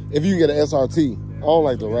 man. If you can get an SRT, I don't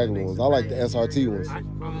like the regular ones. I like the SRT ones.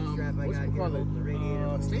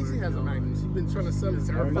 Stacey has a Magnum. She's been trying to sell it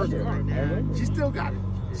to her first car. She still got it.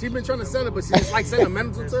 She's been trying to sell it, but she's like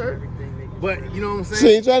sentimental to her. But you know what I'm saying? She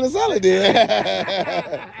ain't trying to sell it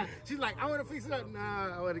then. She's like, I want to fix it up.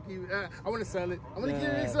 Nah, I want to keep it. I want to sell it. I want to keep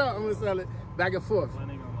it fixed up. I want to sell it. Back and forth.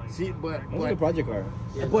 But a project car.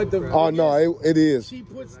 But oh no, it is. She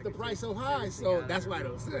puts the price so high, so that's why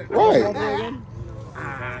it was set. Right.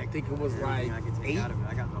 I think it was like 8. I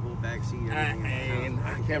got the whole back seat. And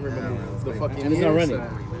I can't remember the fucking. And it's not running.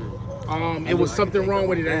 It was something wrong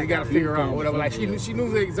with it that you got to figure out. Whatever. Like she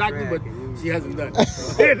knew exactly, but she hasn't done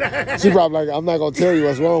it. She probably like, I'm not gonna tell you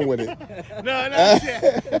what's wrong with it. No,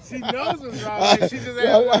 she knows what's wrong. Like, she just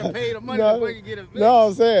ain't want to pay the money before you get it fixed. No,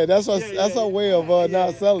 I'm saying that's her way of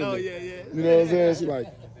not selling it. Yeah. You know what I'm saying? She's like,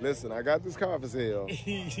 listen, I got this car for sale. A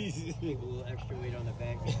little extra weight on the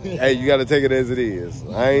back. Hey, you got to take it as it is.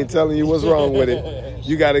 I ain't telling you what's wrong with it.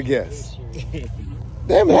 You got to guess.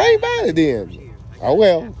 Damn it, I ain't buying it then. Oh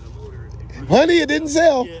well, honey, it didn't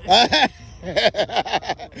sell.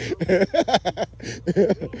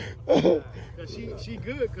 She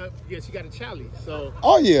good, cause she got a Charlie, so.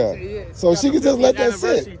 Oh yeah. So she can just let that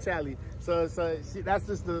sit. Charlie. So that's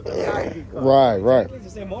just the Right. It's the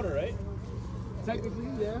same motor, right? Technically,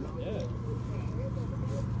 yeah.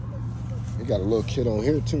 You got a little kit on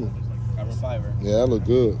here too. Carbon fiber. Yeah, that look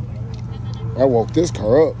good. I woke this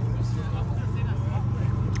car up.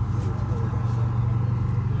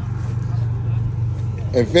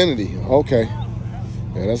 Infinity. Okay.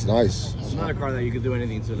 Yeah, that's nice. It's not a car that you could do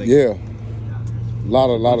anything to. Like, yeah. A lot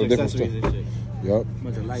of different stuff. Yep.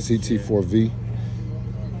 CT4V.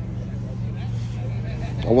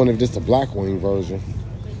 I wonder if this is the black wing version.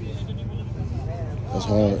 That's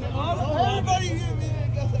hard.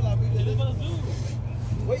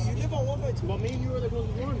 Wait, you live on 152? Well, me and you are the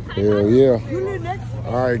closest one. Hell yeah.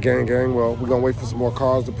 All right, gang. Well, we're going to wait for some more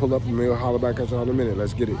cars to pull up and we'll holler back at y'all in a minute.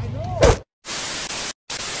 Let's get it.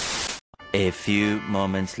 A few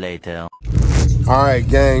moments later. All right,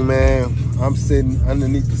 gang, man. I'm sitting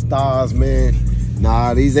underneath the stars, man.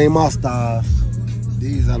 Nah, these ain't my stars.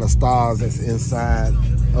 These are the stars that's inside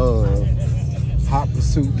Hot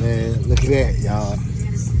Pursuit, man. Look at that, y'all.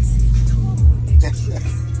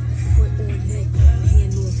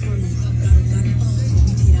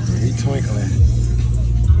 He twinkling.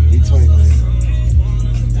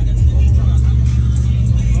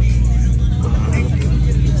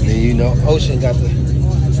 And you know, Ocean got the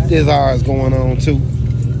Stizzars going on too.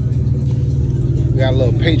 We got a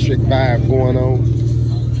little Patriot vibe going on.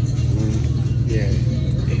 Yeah.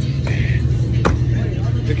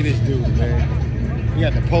 Look at this dude, man. We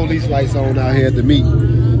got the police lights on out here at the meet.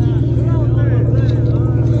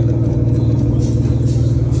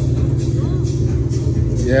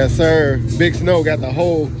 Yes, sir. Big Snow got the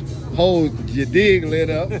whole your dig lit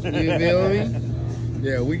up. You feel me?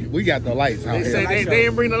 Yeah, we got the lights out here. They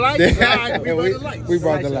didn't bring the lights. We brought the lights. We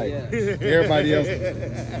brought the light. Everybody else.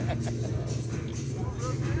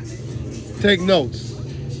 Take notes.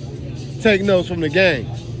 Take notes from the gang.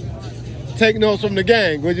 Take notes from the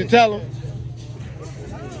gang. Would you tell them?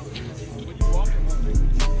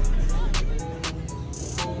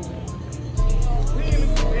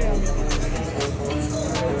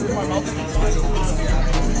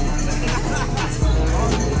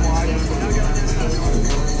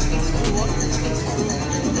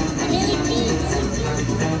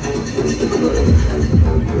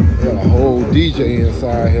 DJ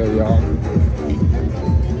inside here, y'all.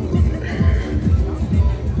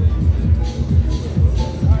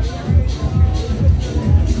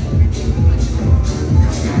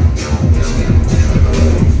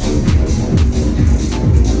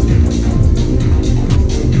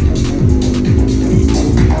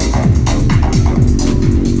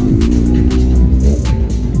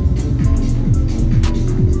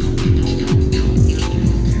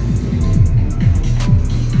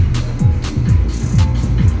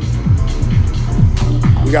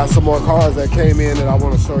 We got some more cars that came in that I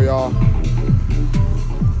want to show y'all.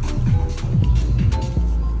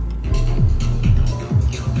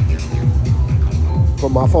 Put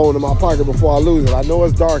my phone in my pocket before I lose it. I know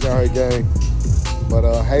it's dark out here, gang.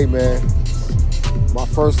 But hey man, my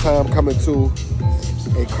first time coming to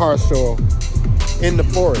a car show in the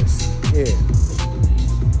forest. Yeah.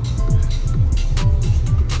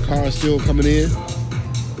 Cars still coming in.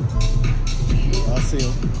 I see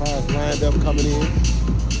them. Cars lined up coming in.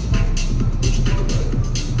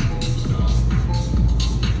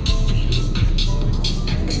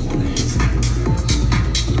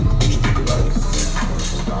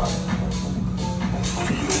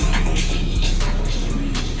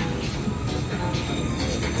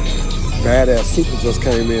 Badass Super just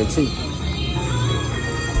came in too.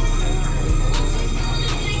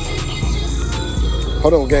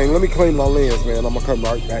 Hold on, gang. Let me clean my lens, man. I'm gonna come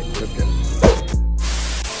right back. Let's get it.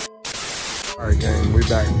 All right, gang. We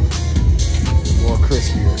back. More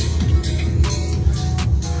crispier.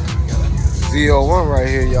 Got a Z01 right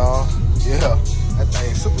here, y'all. Yeah, that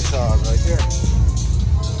thing supercharged right there.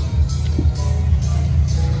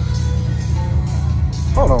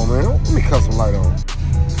 Hold on, man. Let me cut some light on.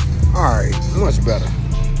 All right, much better.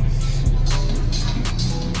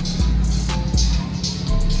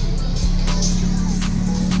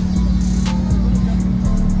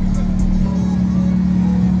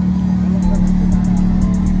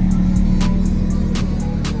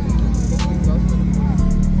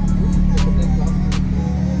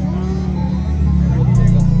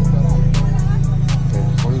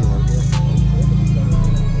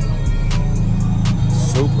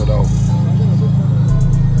 Super dope.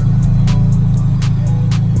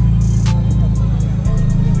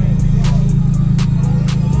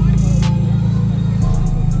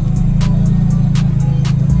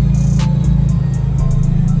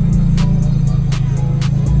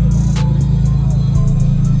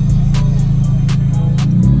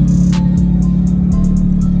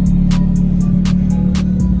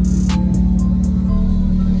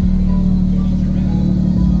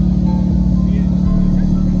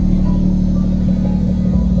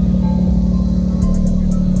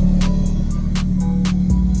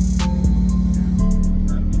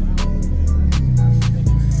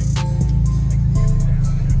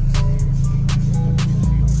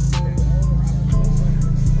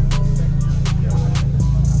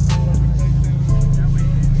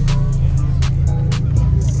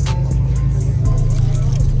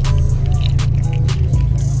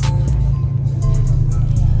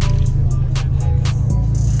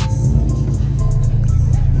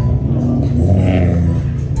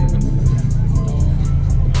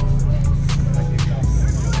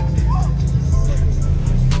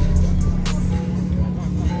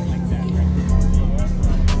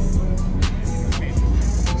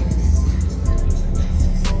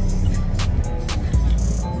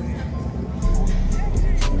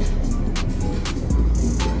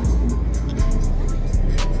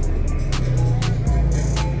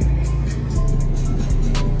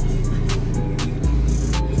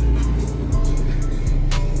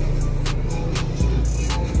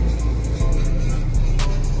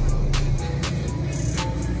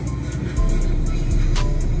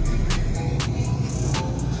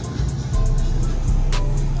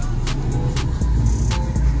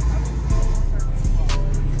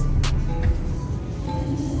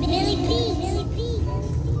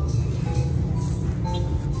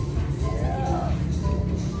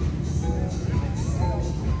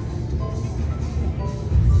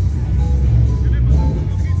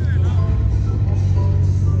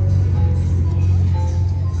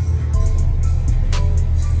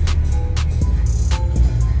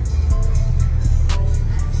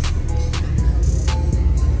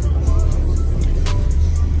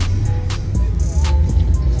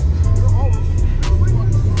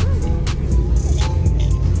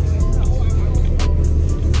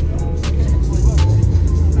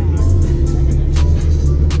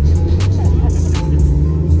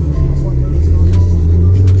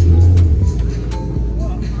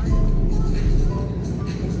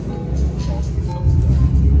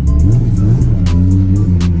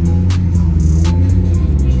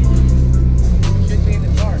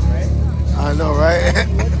 I know, right? I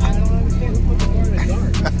don't understand who put the car in the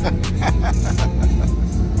dark.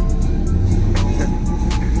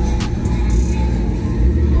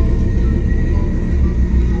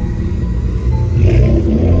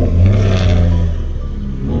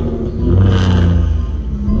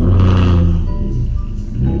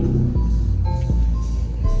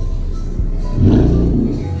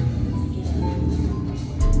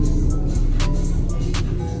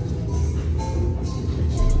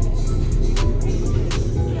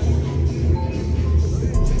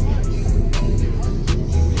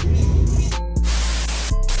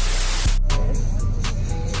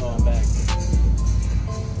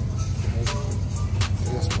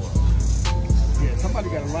 Somebody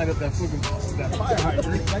got to light up that fucking that fire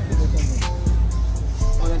hydrant.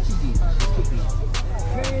 Oh, that cheeky.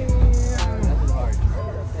 That's hard.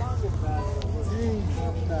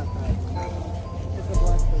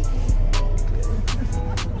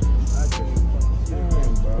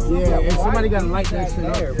 Yeah, and somebody got to light that shit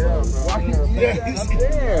up, bro. Yeah, it's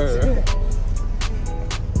there.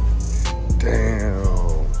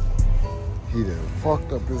 Damn. He done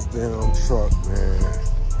fucked up his damn truck, man.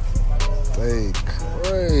 They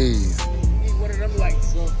crazy. Need one of them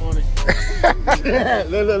lights on it.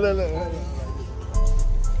 Look.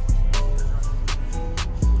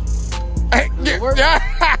 Hey,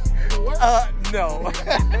 no.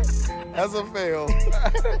 That's a fail. I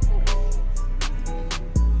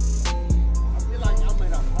feel like I'm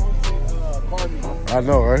at a haunted party. I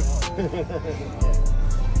know, right?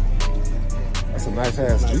 That's a nice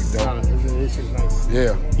ass Jeep, though. This shit's nice.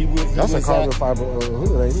 Yeah. That's a carbon fiber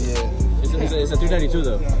hood, ain't it? Yeah. It's a 392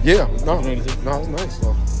 though. Yeah. No, it's nice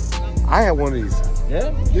though. I had one of these.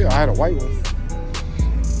 Yeah? Yeah, I had a white one.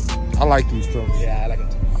 I like these trucks. Yeah, I like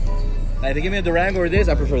it. Like, if they give me a Durango or this,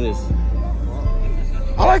 I prefer this.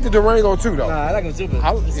 I like the Durango too, though. Nah, I like them too, but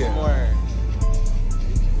it's more.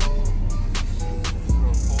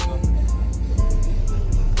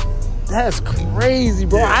 That's crazy,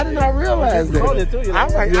 bro. I did not realize that.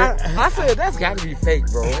 I said, that's got to be fake,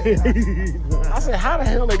 bro. I said, how the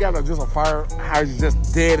hell they got just a fire hydrant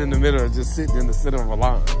just dead in the middle, just sitting in the center of a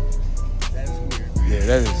line? That is weird. Yeah,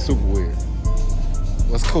 that is super weird.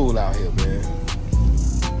 What's cool out here, man?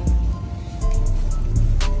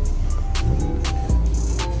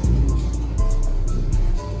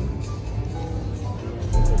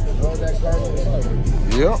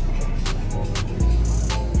 Yep.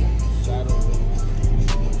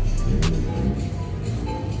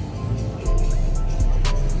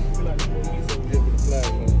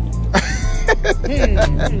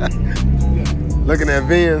 Looking at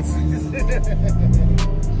Vins.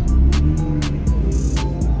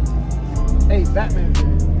 Hey, Batman.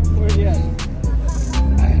 Where's he at?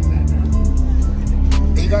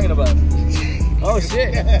 What are you talking about? Oh,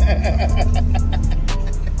 shit.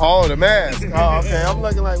 Oh, the mask. Oh, okay. I'm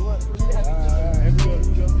looking like, what?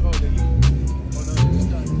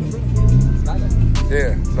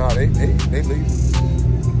 Yeah, no, they leave.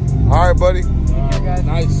 All right, buddy.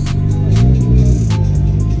 Nice.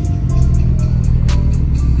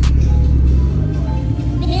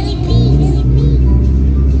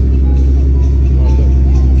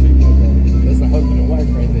 That's a husband and wife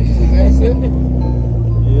right there. That's it?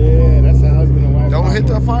 Yeah, that's a husband and wife. Don't hit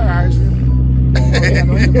the fire hydrant.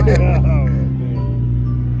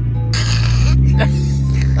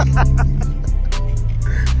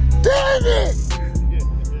 Damn it!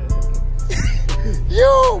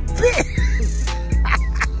 You bitch!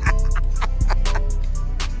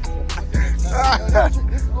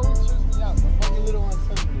 This always trips me out. The fucking little one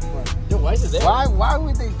touched me in front. Yo, why is it there? Why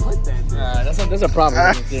would they put that there? That's a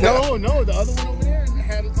problem. No, the other one over there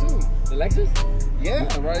had it too. The Lexus? Yeah,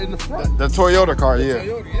 right in the front. The Toyota car, yeah.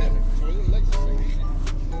 Toyota, yeah. Toyota Lexus.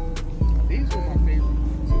 These were my favorite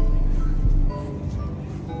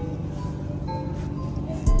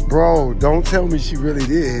too. Bro, don't tell me she really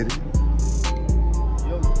did.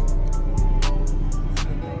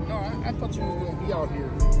 No, I thought you was gonna be out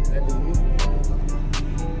here at the week.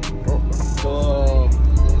 So,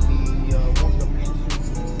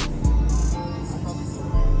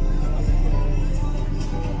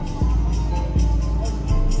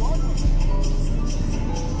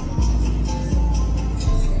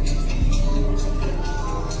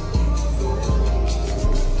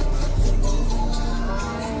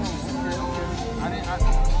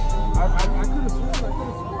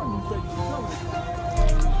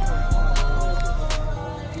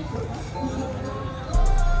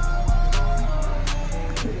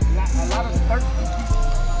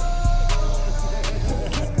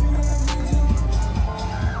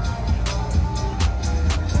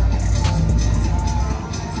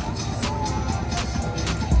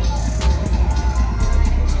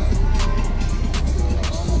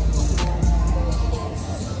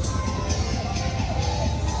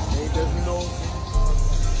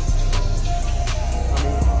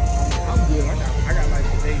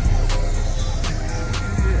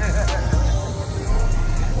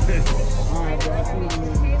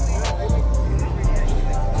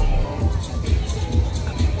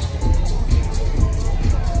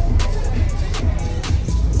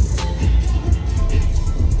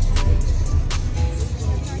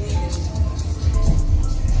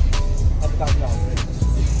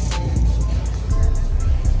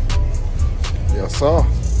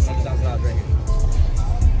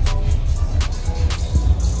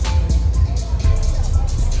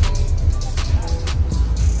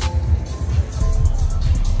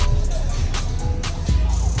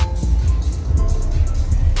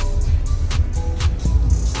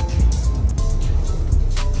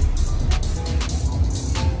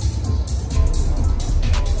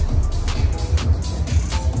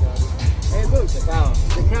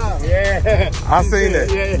 I seen that.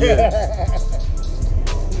 Yeah.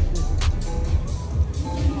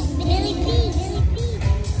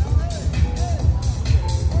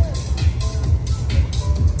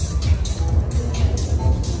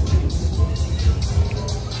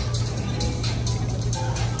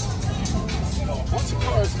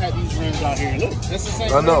 Had these rims out here. Look, that's the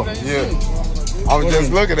same. I know. Yeah. I was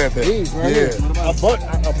just looking at that. These right here. A bunch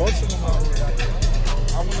of them out here.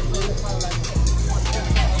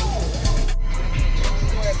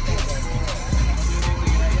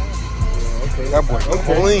 Okay. That boy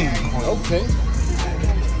clean. Okay.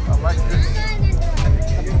 I like this.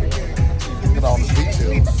 Look at all the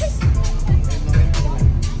details.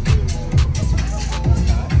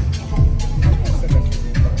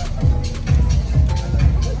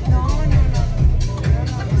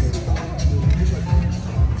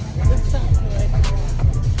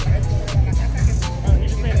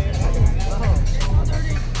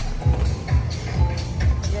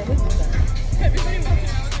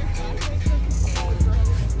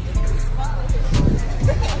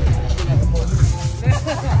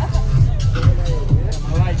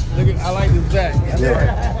 I like this back. Yeah.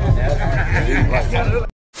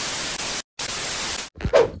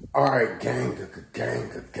 All right, gang,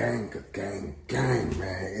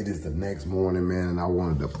 man. It is the next morning, man, and I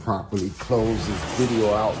wanted to properly close this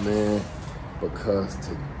video out, man, because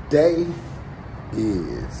today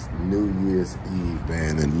is New Year's Eve,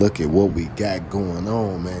 man, and look at what we got going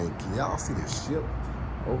on, man. Can y'all see the ship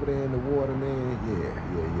over there in the water, man? Yeah.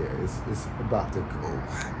 It's about to go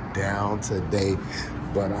down today,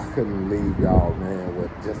 but I couldn't leave y'all, man,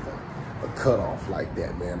 with just a cutoff like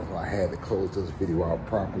that, man. So I had to close this video out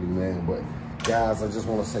properly, man. But guys, I just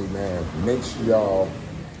want to say, man, make sure y'all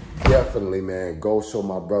definitely, man, go show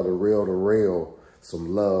my brother Real to Real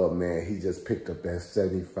some love, man. He just picked up that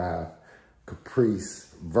 75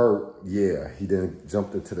 Caprice Vert. Yeah, he then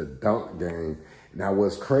jumped into the dunk game. Now,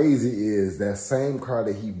 what's crazy is that same car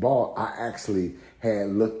that he bought, I actually had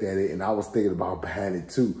looked at it and I was thinking about buying it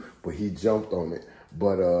too, but he jumped on it.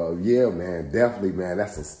 But yeah, man, definitely, man,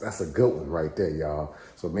 that's a good one right there, y'all.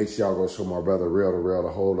 So make sure y'all go show my brother Real to Real the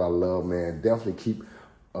whole lot of love, man. Definitely keep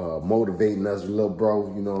motivating us, little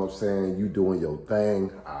bro. You know what I'm saying? You doing your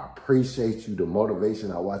thing. I appreciate you, the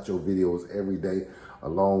motivation. I watch your videos every day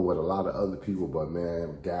along with a lot of other people. But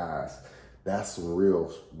man, guys, that's some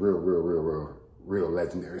real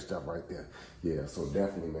legendary stuff right there. Yeah, so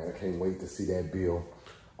definitely, man, I can't wait to see that bill.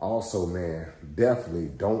 Also, man, definitely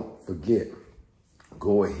don't forget,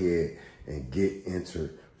 go ahead and get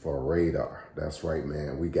entered for a radar. That's right,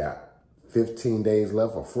 man. We got 15 days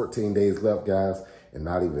left or 14 days left, guys, and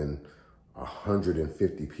not even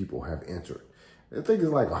 150 people have entered. I think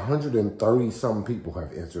it's like 130 something people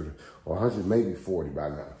have entered, or 100, maybe 40 by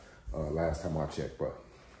now, last time I checked. But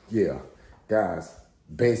yeah, guys,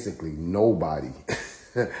 basically nobody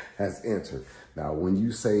has entered. Now, when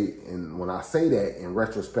you say, and when I say that in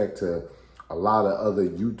retrospect to a lot of other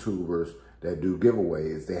YouTubers that do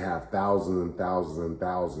giveaways, they have thousands and thousands and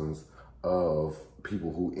thousands of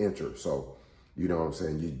people who enter. So, you know what I'm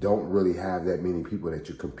saying? You don't really have that many people that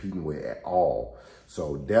you're competing with at all.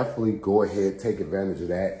 So definitely go ahead, take advantage of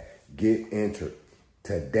that. Get entered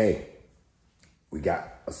today. We got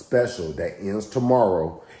a special that ends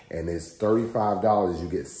tomorrow, and it's $35. You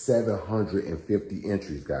get 750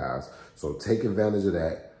 entries, guys. So take advantage of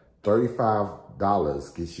that.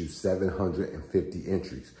 $35 gets you 750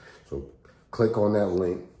 entries. So click on that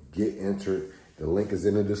link, get entered. The link is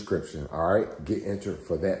in the description, all right? Get entered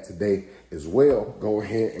for that today as well. Go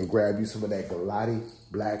ahead and grab you some of that Galati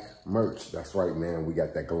Black merch. That's right, man. We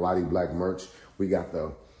got that Galati Black merch. We got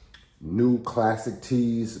the new classic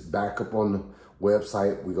tees back up on the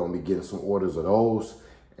website. We're going to be getting some orders of those,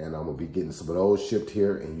 and I'm going to be getting some of those shipped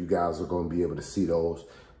here, and you guys are going to be able to see those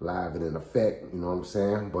live and in effect, you know what I'm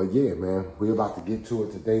saying? But yeah, man, we're about to get to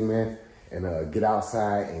it today, man, and get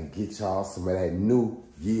outside and get y'all some of that New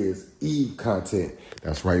Year's Eve content.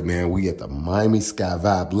 That's right, man. We at the Miami Sky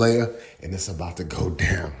Vibe layer, and it's about to go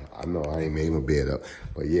down. I know I ain't made my bed up,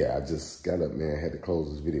 but yeah, I just got up, man. Had to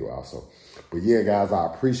close this video out. So, but yeah, guys, I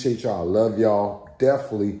appreciate y'all. I love y'all.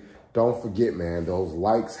 Definitely don't forget, man, those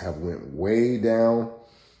likes have went way down.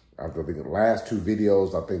 I think the last two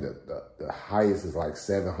videos, I think that the highest is like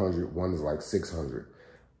 700. One is like 600.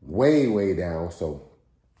 Way down. So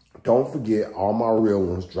don't forget all my real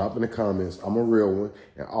ones. Drop in the comments. I'm a real one.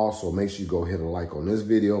 And also make sure you go hit a like on this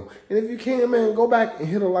video. And if you can, man, go back and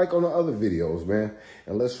hit a like on the other videos, man.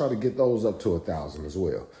 And let's try to get those up to 1,000 as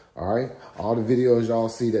well. All right? All the videos y'all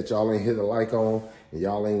see that y'all ain't hit a like on and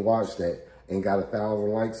y'all ain't watched that ain't got 1,000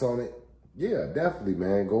 likes on it. yeah, definitely,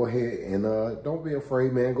 man. Go ahead and don't be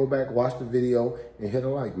afraid, man. Go back, watch the video, and hit a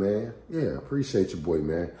like, man. Yeah, appreciate your boy,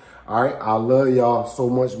 man. All right, I love y'all so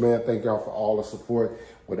much, man. Thank y'all for all the support.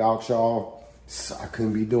 Without y'all, I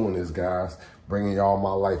couldn't be doing this, guys. Bringing y'all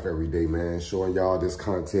my life every day, man. Showing y'all this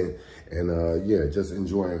content. And, yeah, just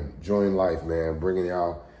enjoying life, man. Bringing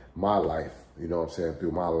y'all my life, you know what I'm saying,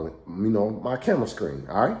 through my, my camera screen,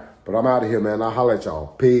 all right? But I'm out of here, man. I'll holler at y'all.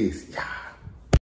 Peace. Yeah.